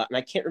 and I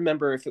can't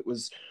remember if it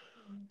was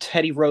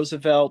Teddy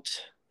Roosevelt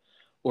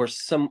or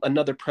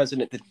another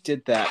president that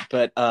did that.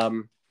 But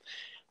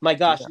my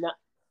gosh,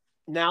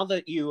 now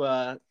that you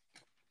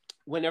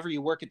whenever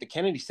you work at the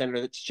Kennedy Center,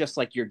 it's just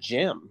like your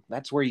gym.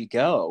 That's where you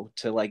go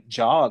to like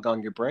jog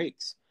on your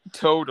breaks.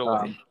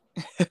 Totally.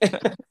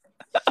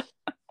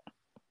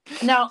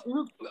 Now,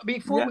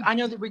 before Yeah. I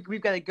know that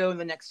we've got to go in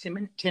the next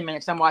 10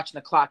 minutes. I'm watching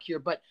the clock here,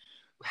 but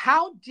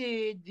how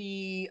did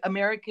the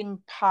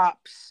American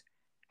Pops?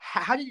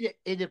 How did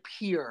it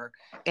appear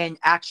and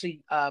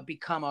actually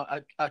become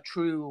a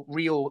true,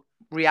 real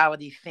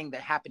reality thing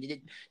that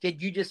happened?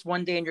 Did you just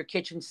one day in your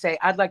kitchen say,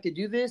 "I'd like to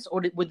do this,"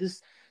 or would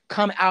this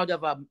come out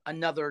of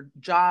another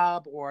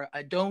job or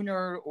a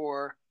donor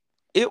or?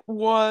 It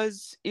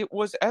was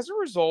as a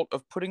result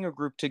of putting a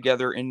group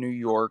together in New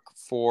York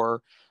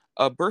for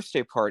a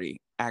birthday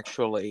party,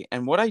 actually.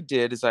 And what I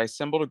did is I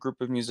assembled a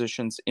group of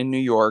musicians in New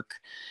York,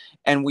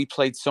 and we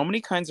played so many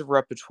kinds of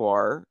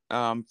repertoire,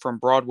 from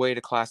Broadway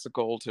to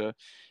classical to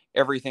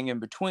everything in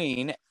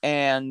between.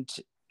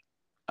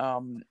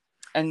 Um,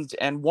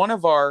 and one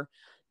of our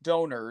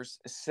donors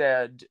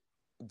said,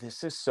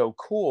 "This is so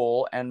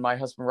cool," and my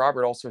husband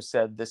Robert also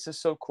said, "This is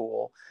so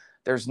cool.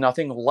 There's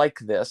nothing like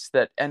this."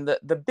 And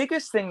the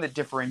biggest thing that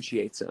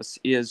differentiates us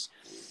is,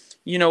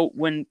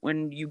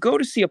 when you go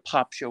to see a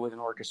pop show with an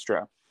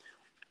orchestra,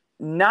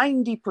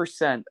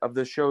 90% of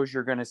the shows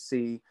you're going to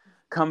see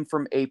come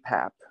from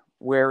APAP,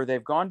 where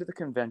they've gone to the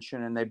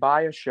convention and they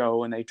buy a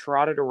show and they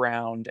trot it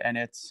around, and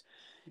it's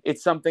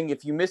something.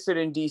 If you miss it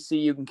in DC,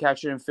 you can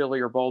catch it in Philly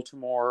or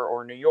Baltimore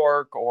or New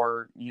York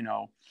or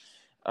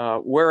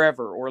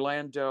wherever,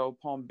 Orlando,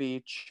 Palm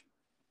Beach.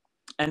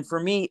 And for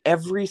me,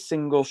 every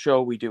single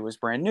show we do is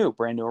brand new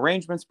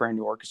arrangements, brand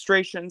new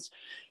orchestrations,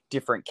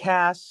 different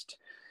cast.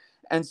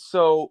 And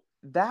so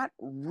that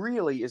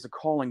really is a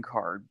calling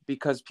card,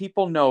 because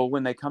people know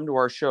when they come to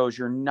our shows,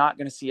 you're not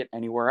going to see it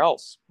anywhere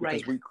else,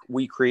 because Right.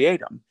 we create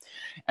them.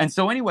 And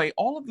so anyway,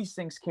 all of these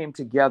things came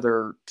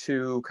together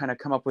to kind of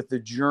come up with the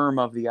germ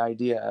of the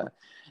idea.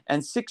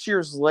 And 6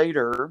 years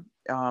later,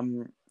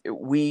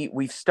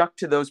 we've stuck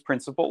to those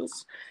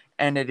principles,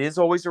 and it is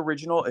always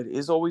original. It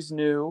is always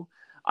new.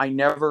 I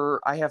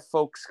have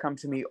folks come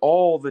to me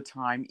all the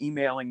time,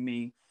 emailing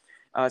me,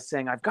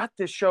 saying, "I've got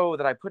this show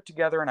that I put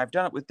together, and I've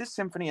done it with this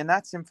symphony and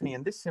that symphony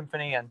and this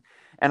symphony." And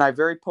I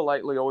very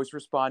politely always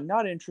respond,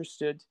 "Not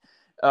interested."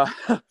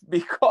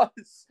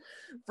 Because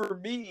for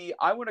me,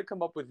 I want to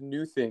come up with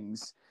new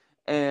things,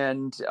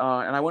 and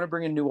I want to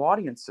bring in new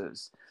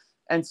audiences.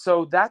 And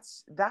so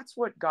that's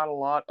what got a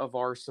lot of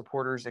our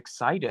supporters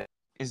excited,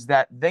 is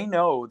that they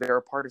know they're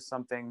a part of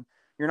something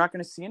you're not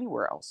going to see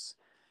anywhere else.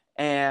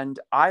 And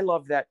I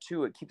love that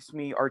too. It keeps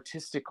me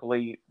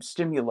artistically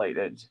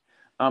stimulated.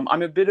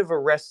 I'm a bit of a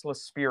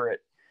restless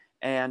spirit,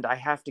 and I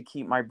have to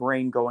keep my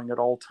brain going at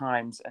all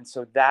times. And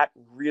so that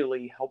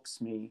really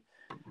helps me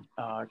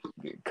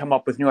come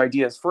up with new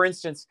ideas. For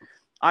instance,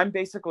 I'm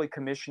basically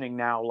commissioning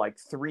now like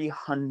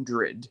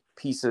 300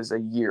 pieces a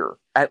year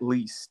at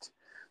least.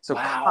 So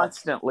Wow.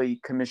 constantly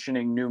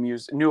commissioning new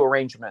music, new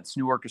arrangements,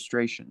 new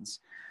orchestrations.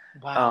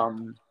 Wow.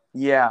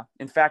 Yeah.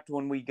 In fact,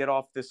 when we get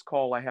off this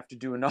call, I have to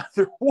do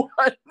another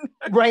one.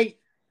 Right.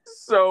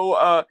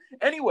 So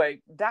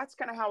anyway, that's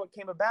kind of how it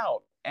came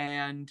about,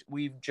 and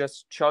we've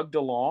just chugged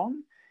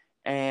along,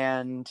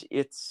 and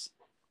it's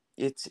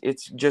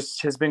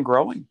just has been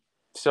growing.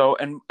 So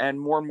and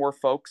more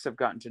folks have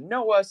gotten to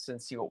know us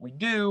and see what we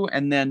do,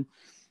 and then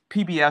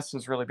PBS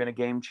has really been a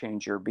game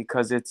changer,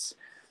 because it's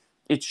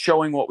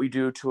showing what we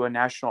do to a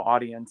national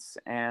audience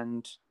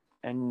and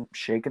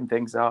shaking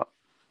things up.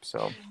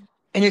 So.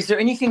 And is there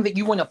anything that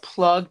you want to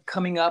plug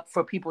coming up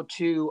for people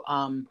to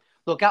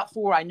look out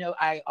for? I know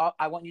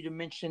I want you to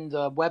mention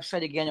the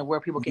website again of where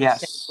people can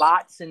send Yes.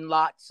 lots and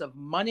lots of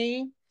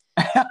money.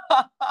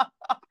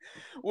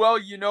 Well,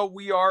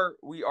 we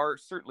are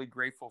certainly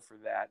grateful for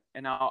that,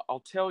 and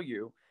I'll tell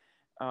you,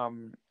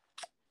 um,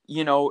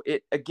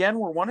 it again.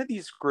 We're one of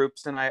these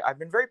groups, and I've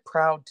been very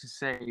proud to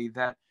say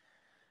that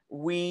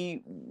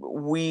we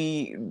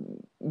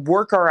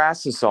work our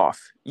asses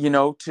off,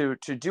 to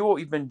do what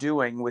we've been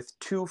doing with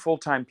two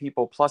full-time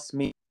people plus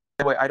me.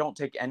 By the way, I don't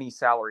take any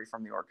salary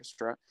from the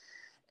orchestra,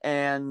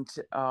 and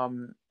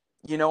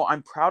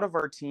I'm proud of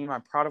our team.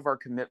 I'm proud of our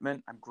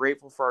commitment. I'm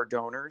grateful for our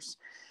donors.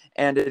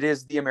 And it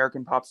is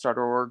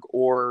theamericanpops.org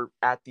or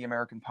at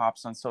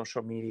theamericanpops on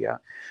social media.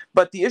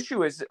 But the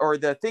issue is, or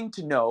the thing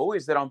to know,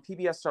 is that on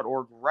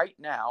pbs.org right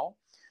now,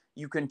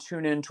 you can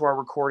tune into our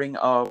recording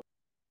of,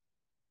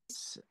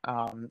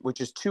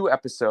 which is 2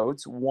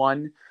 episodes.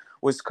 One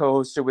was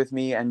co-hosted with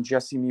me and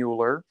Jesse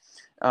Mueller,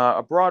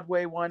 a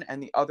Broadway one,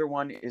 and the other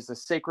one is a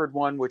sacred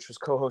one, which was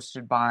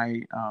co-hosted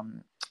by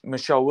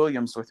Michelle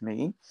Williams with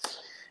me.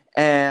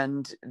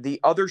 And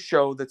the other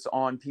show that's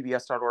on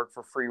pbs.org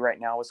for free right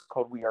now is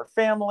called We Are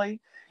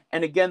Family.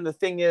 And again, the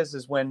thing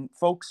is when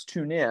folks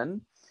tune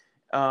in,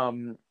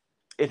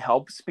 it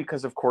helps,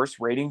 because of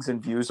course ratings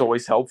and views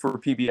always help for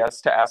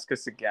PBS to ask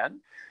us again.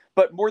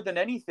 But more than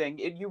anything,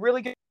 you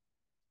really get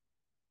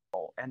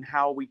and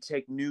how we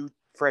take new,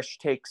 fresh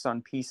takes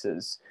on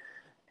pieces.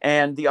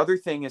 And the other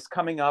thing is,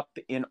 coming up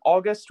in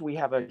August, we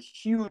have a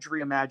huge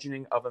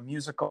reimagining of a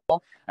musical,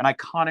 an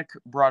iconic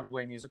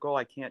Broadway musical.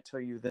 I can't tell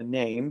you the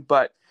name,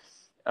 but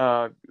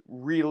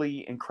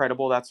really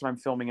incredible. That's what I'm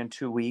filming in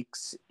 2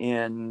 weeks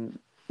in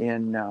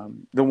the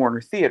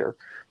Warner Theater.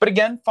 But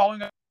again,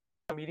 following up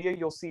on media,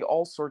 you'll see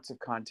all sorts of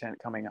content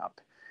coming up.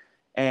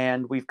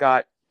 and we've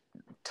got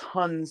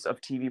tons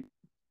of TV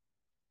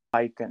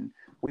and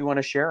we want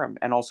to share them,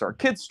 and also our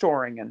kids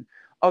touring and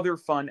other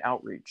fun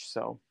outreach.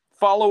 So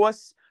follow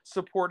us,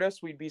 support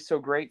us. We'd be so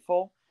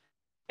grateful,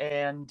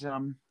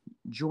 and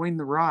join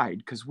the ride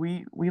because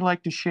we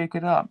like to shake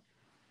it up.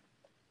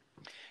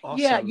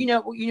 Awesome.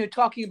 Yeah,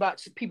 talking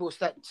about people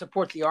that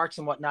support the arts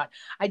and whatnot,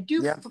 I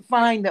do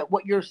find that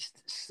what you're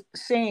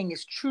saying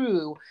is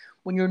true.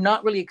 When you're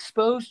not really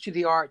exposed to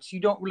the arts, you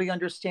don't really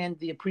understand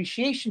the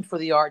appreciation for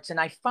the arts. And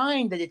I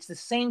find that it's the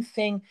same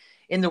thing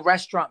in the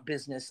restaurant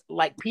business.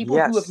 Like people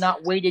who have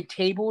not waited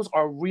tables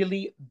are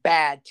really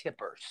bad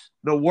tippers.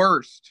 The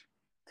worst.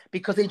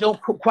 Because they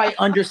don't quite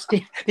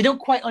understand. They don't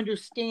quite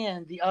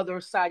understand the other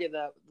side of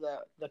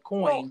the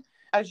coin. Well,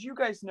 as you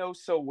guys know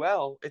so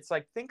well, it's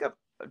like think of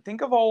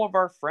all of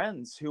our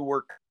friends who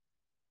were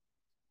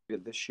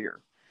this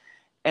year,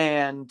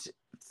 and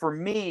for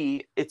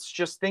me, it's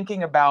just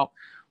thinking about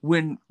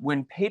when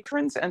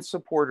patrons and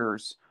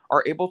supporters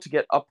are able to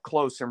get up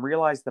close and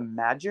realize the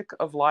magic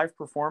of live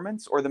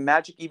performance, or the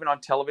magic even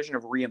on television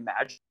of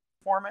reimagined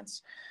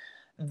performance,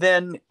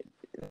 then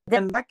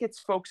that gets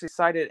folks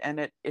excited, and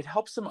it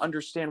helps them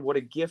understand what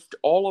a gift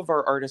all of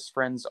our artist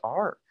friends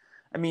are.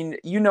 I mean,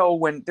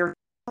 when there's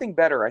nothing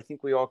better, I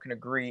think we all can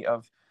agree,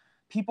 of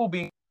people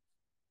being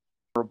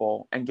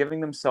vulnerable and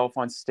giving themselves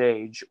on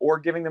stage, or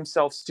giving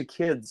themselves to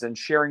kids and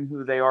sharing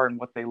who they are and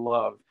what they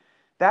love.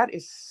 That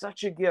is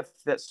such a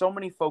gift that so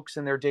many folks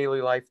in their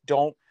daily life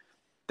don't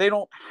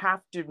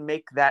have to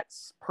make that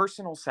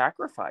personal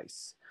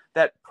sacrifice,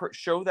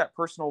 show that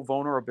personal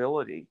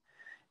vulnerability.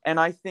 And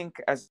I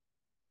think as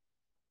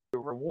to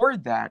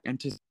reward that, and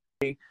to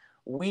say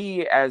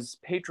we as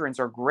patrons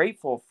are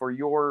grateful for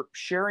your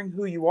sharing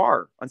who you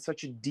are on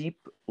such a deep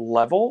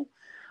level,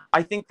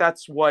 I think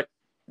that's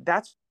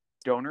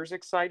donors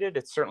excited.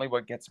 It's certainly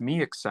what gets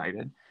me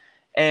excited.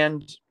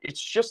 And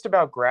it's just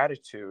about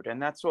gratitude.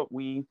 And that's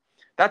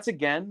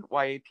again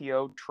why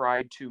APO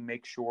tried to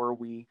make sure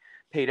we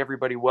paid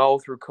everybody well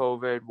through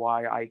COVID,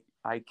 why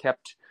I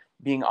kept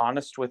being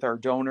honest with our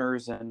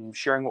donors and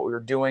sharing what we were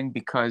doing,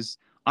 because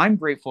I'm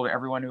grateful to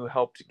everyone who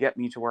helped get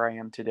me to where I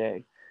am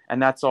today.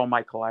 And that's all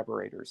my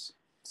collaborators.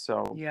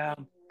 So yeah,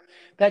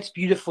 that's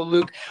beautiful,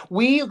 Luke.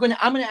 I'm going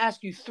to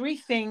ask you three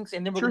things,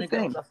 and then we're going to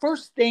go. The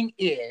first thing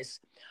is,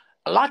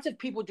 lots of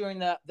people during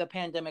the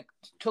pandemic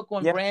took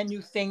on brand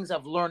new things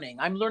of learning.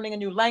 I'm learning a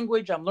new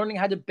language. I'm learning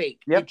how to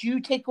bake. Did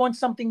you take on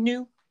something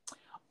new?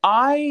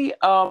 I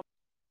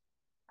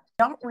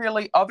not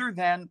really, other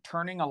than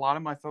turning a lot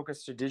of my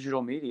focus to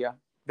digital media.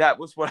 That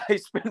was what I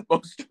spent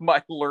most of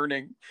my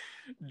learning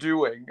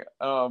doing.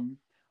 I'm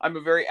a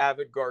very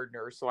avid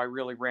gardener, so I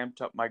really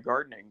ramped up my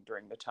gardening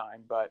during the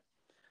time, but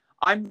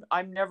I'm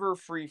never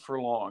free for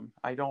long.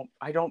 I don't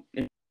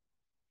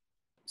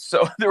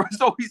so there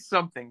was always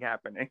something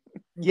happening.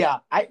 Yeah,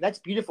 that's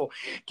beautiful.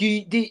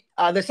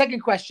 The second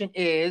question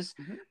is,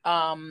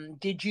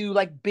 did you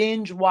like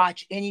binge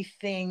watch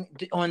anything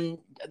on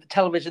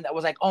television that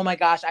was like, oh my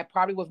gosh, I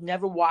probably would have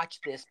never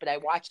watched this, but I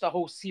watched the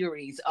whole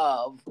series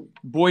of?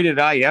 Boy, did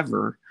I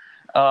ever.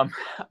 I'm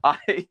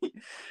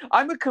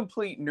a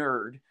complete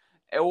nerd,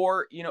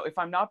 or if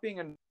I'm not being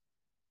a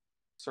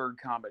absurd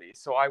comedy,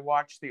 so I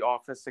watched The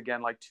Office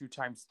again like 2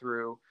 times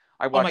through.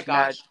 I watched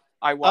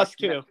Us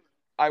too.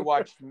 I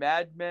watched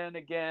Mad Men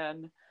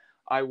again.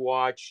 I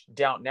watched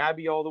Downton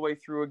Abbey all the way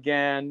through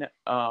again.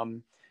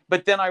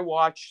 But then I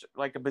watched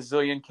like a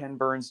bazillion Ken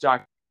Burns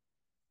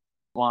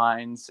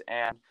lines,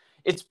 and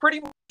it's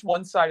pretty much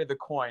one side of the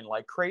coin,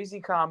 like crazy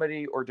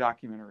comedy or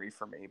documentary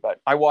for me.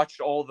 But I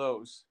watched all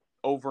those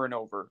over and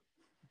over.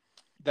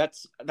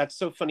 That's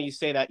so funny you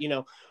say that.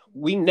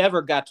 We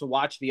never got to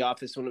watch The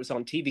Office when it was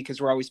on TV because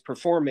we're always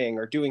performing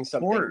or doing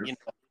something.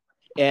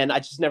 And I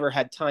just never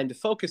had time to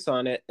focus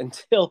on it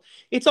until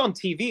it's on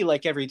TV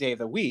like every day of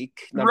the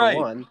week, number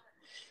one.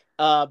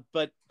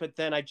 But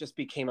then I just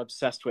became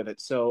obsessed with it.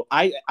 So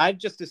I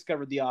just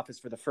discovered The Office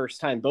for the first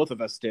time. Both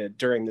of us did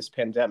during this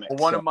pandemic.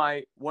 One of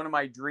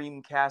my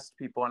dream cast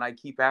people, and I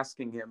keep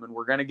asking him, and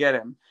we're gonna get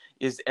him,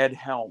 is Ed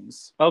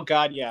Helms. Oh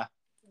God, yeah.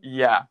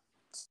 Yeah.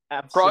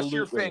 Absolutely. Cross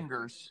your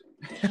fingers.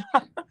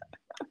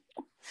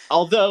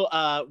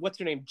 Although, what's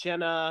her name?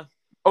 Jenna.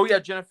 Oh yeah,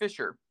 Jenna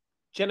Fisher.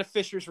 Jenna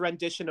Fisher's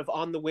rendition of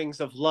On the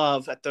Wings of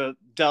Love at the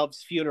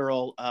Dove's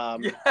funeral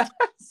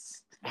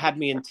had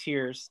me in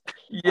tears.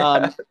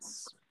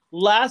 Yes.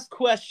 Last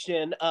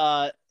question.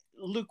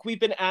 Luke, we've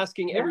been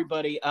asking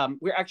everybody.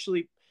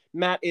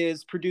 Matt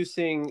is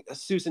producing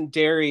Susan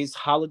Derry's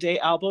holiday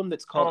album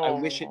that's called I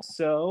Wish It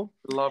So.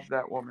 Love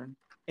that woman.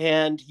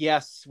 And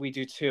yes, we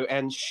do too.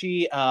 And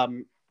she,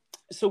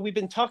 so we've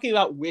been talking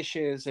about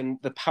wishes and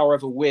the power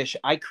of a wish.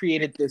 I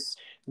created this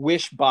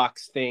wish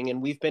box thing,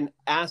 and we've been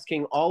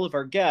asking all of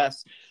our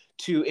guests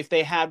to, if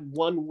they had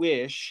one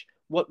wish,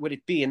 what would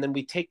it be? And then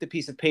we take the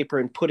piece of paper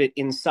and put it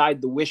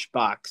inside the wish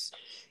box.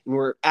 And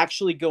we're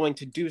actually going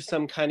to do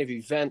some kind of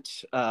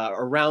event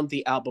around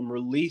the album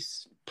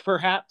release,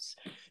 perhaps,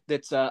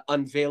 that's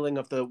unveiling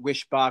of the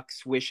wish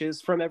box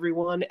wishes from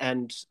everyone.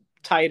 And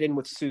tie it in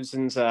with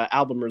Susan's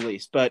album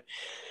release. But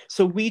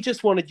so we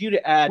just wanted you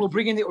to add. We'll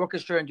bring in the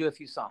orchestra and do a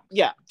few songs.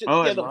 Yeah.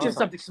 Just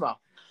something small.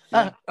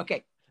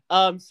 Okay.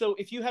 So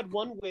if you had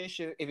one wish,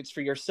 if it's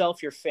for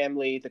yourself, your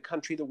family, the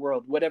country, the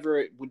world, whatever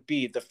it would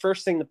be, the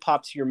first thing that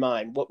pops to your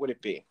mind, what would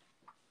it be?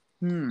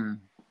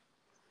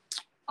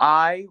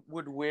 I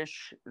would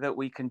wish that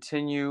we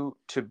continue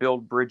to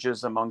build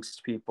bridges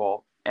amongst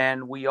people,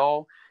 and we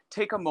all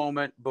take a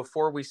moment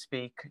before we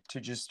speak to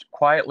just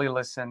quietly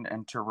listen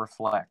and to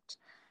reflect.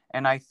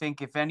 And I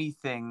think, if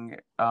anything,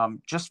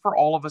 just for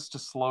all of us to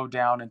slow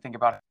down and think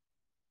about it,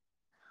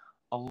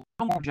 a little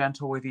more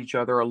gentle with each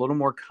other, a little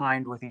more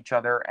kind with each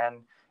other,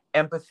 and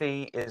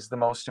empathy is the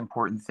most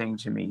important thing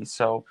to me.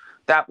 So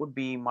that would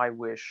be my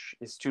wish,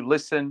 is to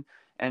listen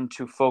and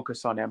to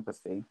focus on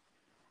empathy.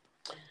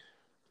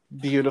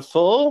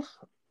 Beautiful.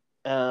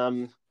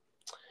 And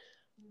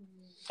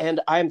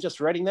I'm just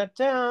writing that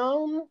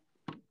down.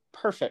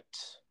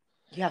 Perfect.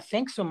 Yeah,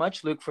 thanks so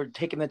much, Luke, for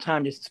taking the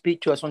time to speak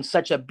to us on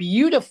such a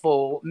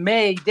beautiful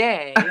May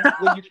day.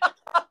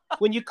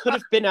 When you could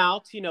have been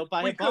out, by a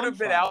bonfire. We could have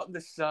been out in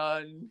the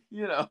sun,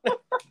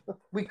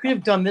 We could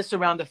have done this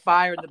around the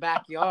fire in the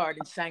backyard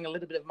and sang a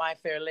little bit of My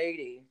Fair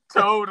Lady.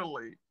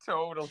 Totally.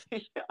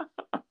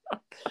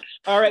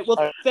 All right.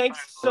 Well,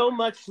 thanks so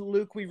much,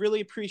 Luke. We really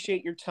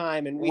appreciate your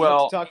time, and we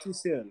hope to talk to you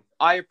soon.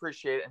 I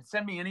appreciate it. And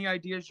send me any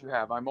ideas you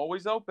have. I'm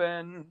always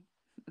open.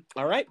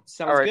 All right.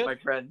 Sounds good. My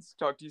friends.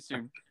 Talk to you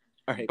soon.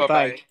 All right.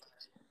 Bye-bye. Bye.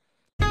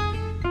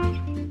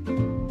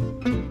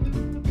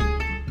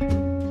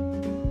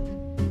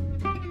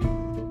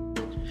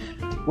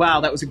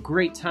 Wow, that was a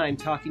great time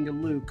talking to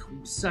Luke.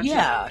 Such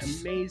an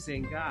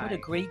amazing guy. What a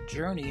great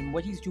journey, and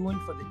what he's doing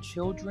for the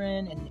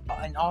children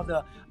and all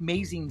the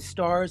amazing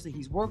stars that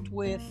he's worked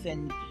with,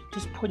 and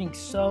just putting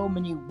so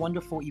many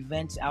wonderful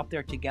events out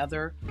there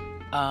together.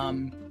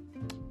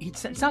 It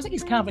sounds like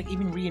he's kind of like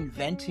even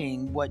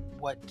reinventing what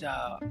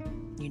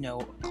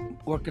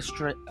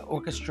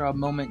orchestra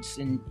moments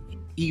and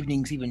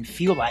evenings even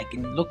feel like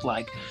and look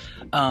like.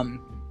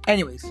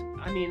 Anyways,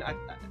 I mean,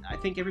 I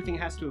think everything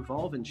has to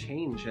evolve and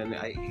change, and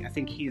I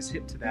think he is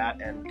hip to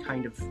that and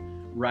kind of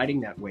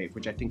riding that wave,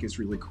 which I think is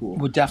really cool.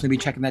 We'll definitely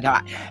be checking that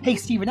out. Hey,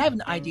 Steven, I have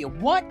an idea.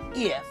 What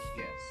if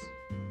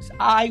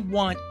I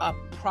want a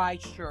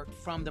Pride shirt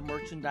from the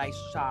merchandise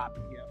shop,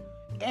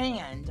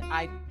 and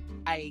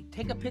I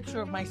take a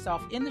picture of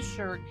myself in the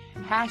shirt,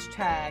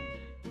 hashtag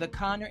the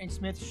Connor and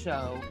Smith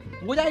Show?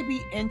 Would I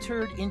be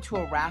entered into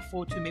a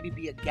raffle to maybe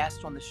be a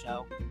guest on the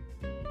show?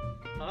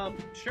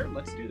 Sure,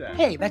 let's do that.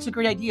 Hey, that's a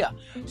great idea.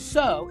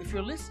 So, if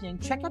you're listening,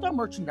 check out our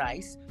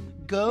merchandise.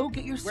 Go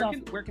get yourself...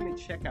 Where can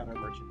they check out our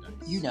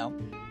merchandise?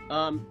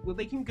 Well,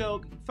 they can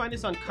go find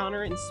us on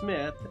Connor and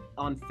Smith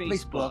on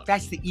Facebook.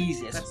 That's the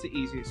easiest. That's the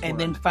easiest and one.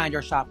 Then find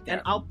our shop there.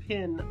 And I'll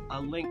pin a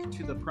link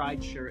to the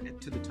Pride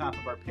shirt to the top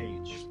of our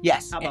page.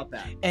 Yes. How about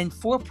that? And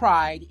for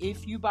Pride,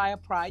 if you buy a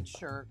Pride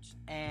shirt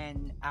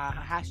and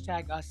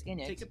hashtag us in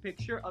it. Take a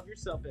picture of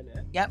yourself in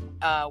it. Yep.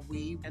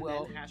 We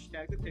will. And then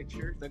hashtag the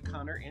picture, the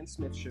Connor and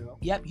Smith Show.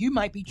 Yep. You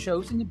might be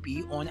chosen to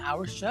be on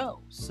our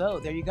show. So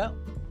there you go.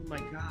 Oh my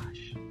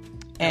gosh.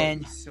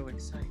 And so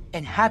exciting.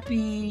 And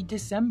happy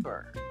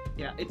December.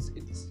 Yeah,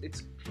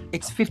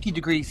 it's 50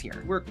 degrees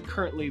here. We're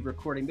currently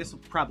recording. This will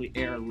probably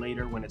air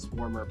later when it's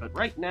warmer, but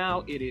right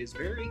now it is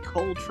very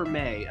cold for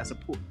May, as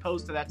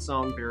opposed to that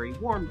song "Very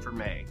Warm for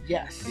May."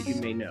 Yes, that you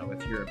may know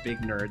if you're a big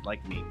nerd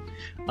like me.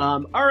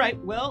 All right,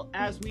 well,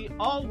 as we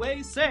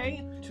always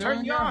say,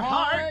 turn your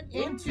heart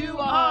into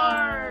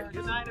art.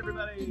 Good night,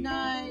 everybody. Good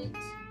night.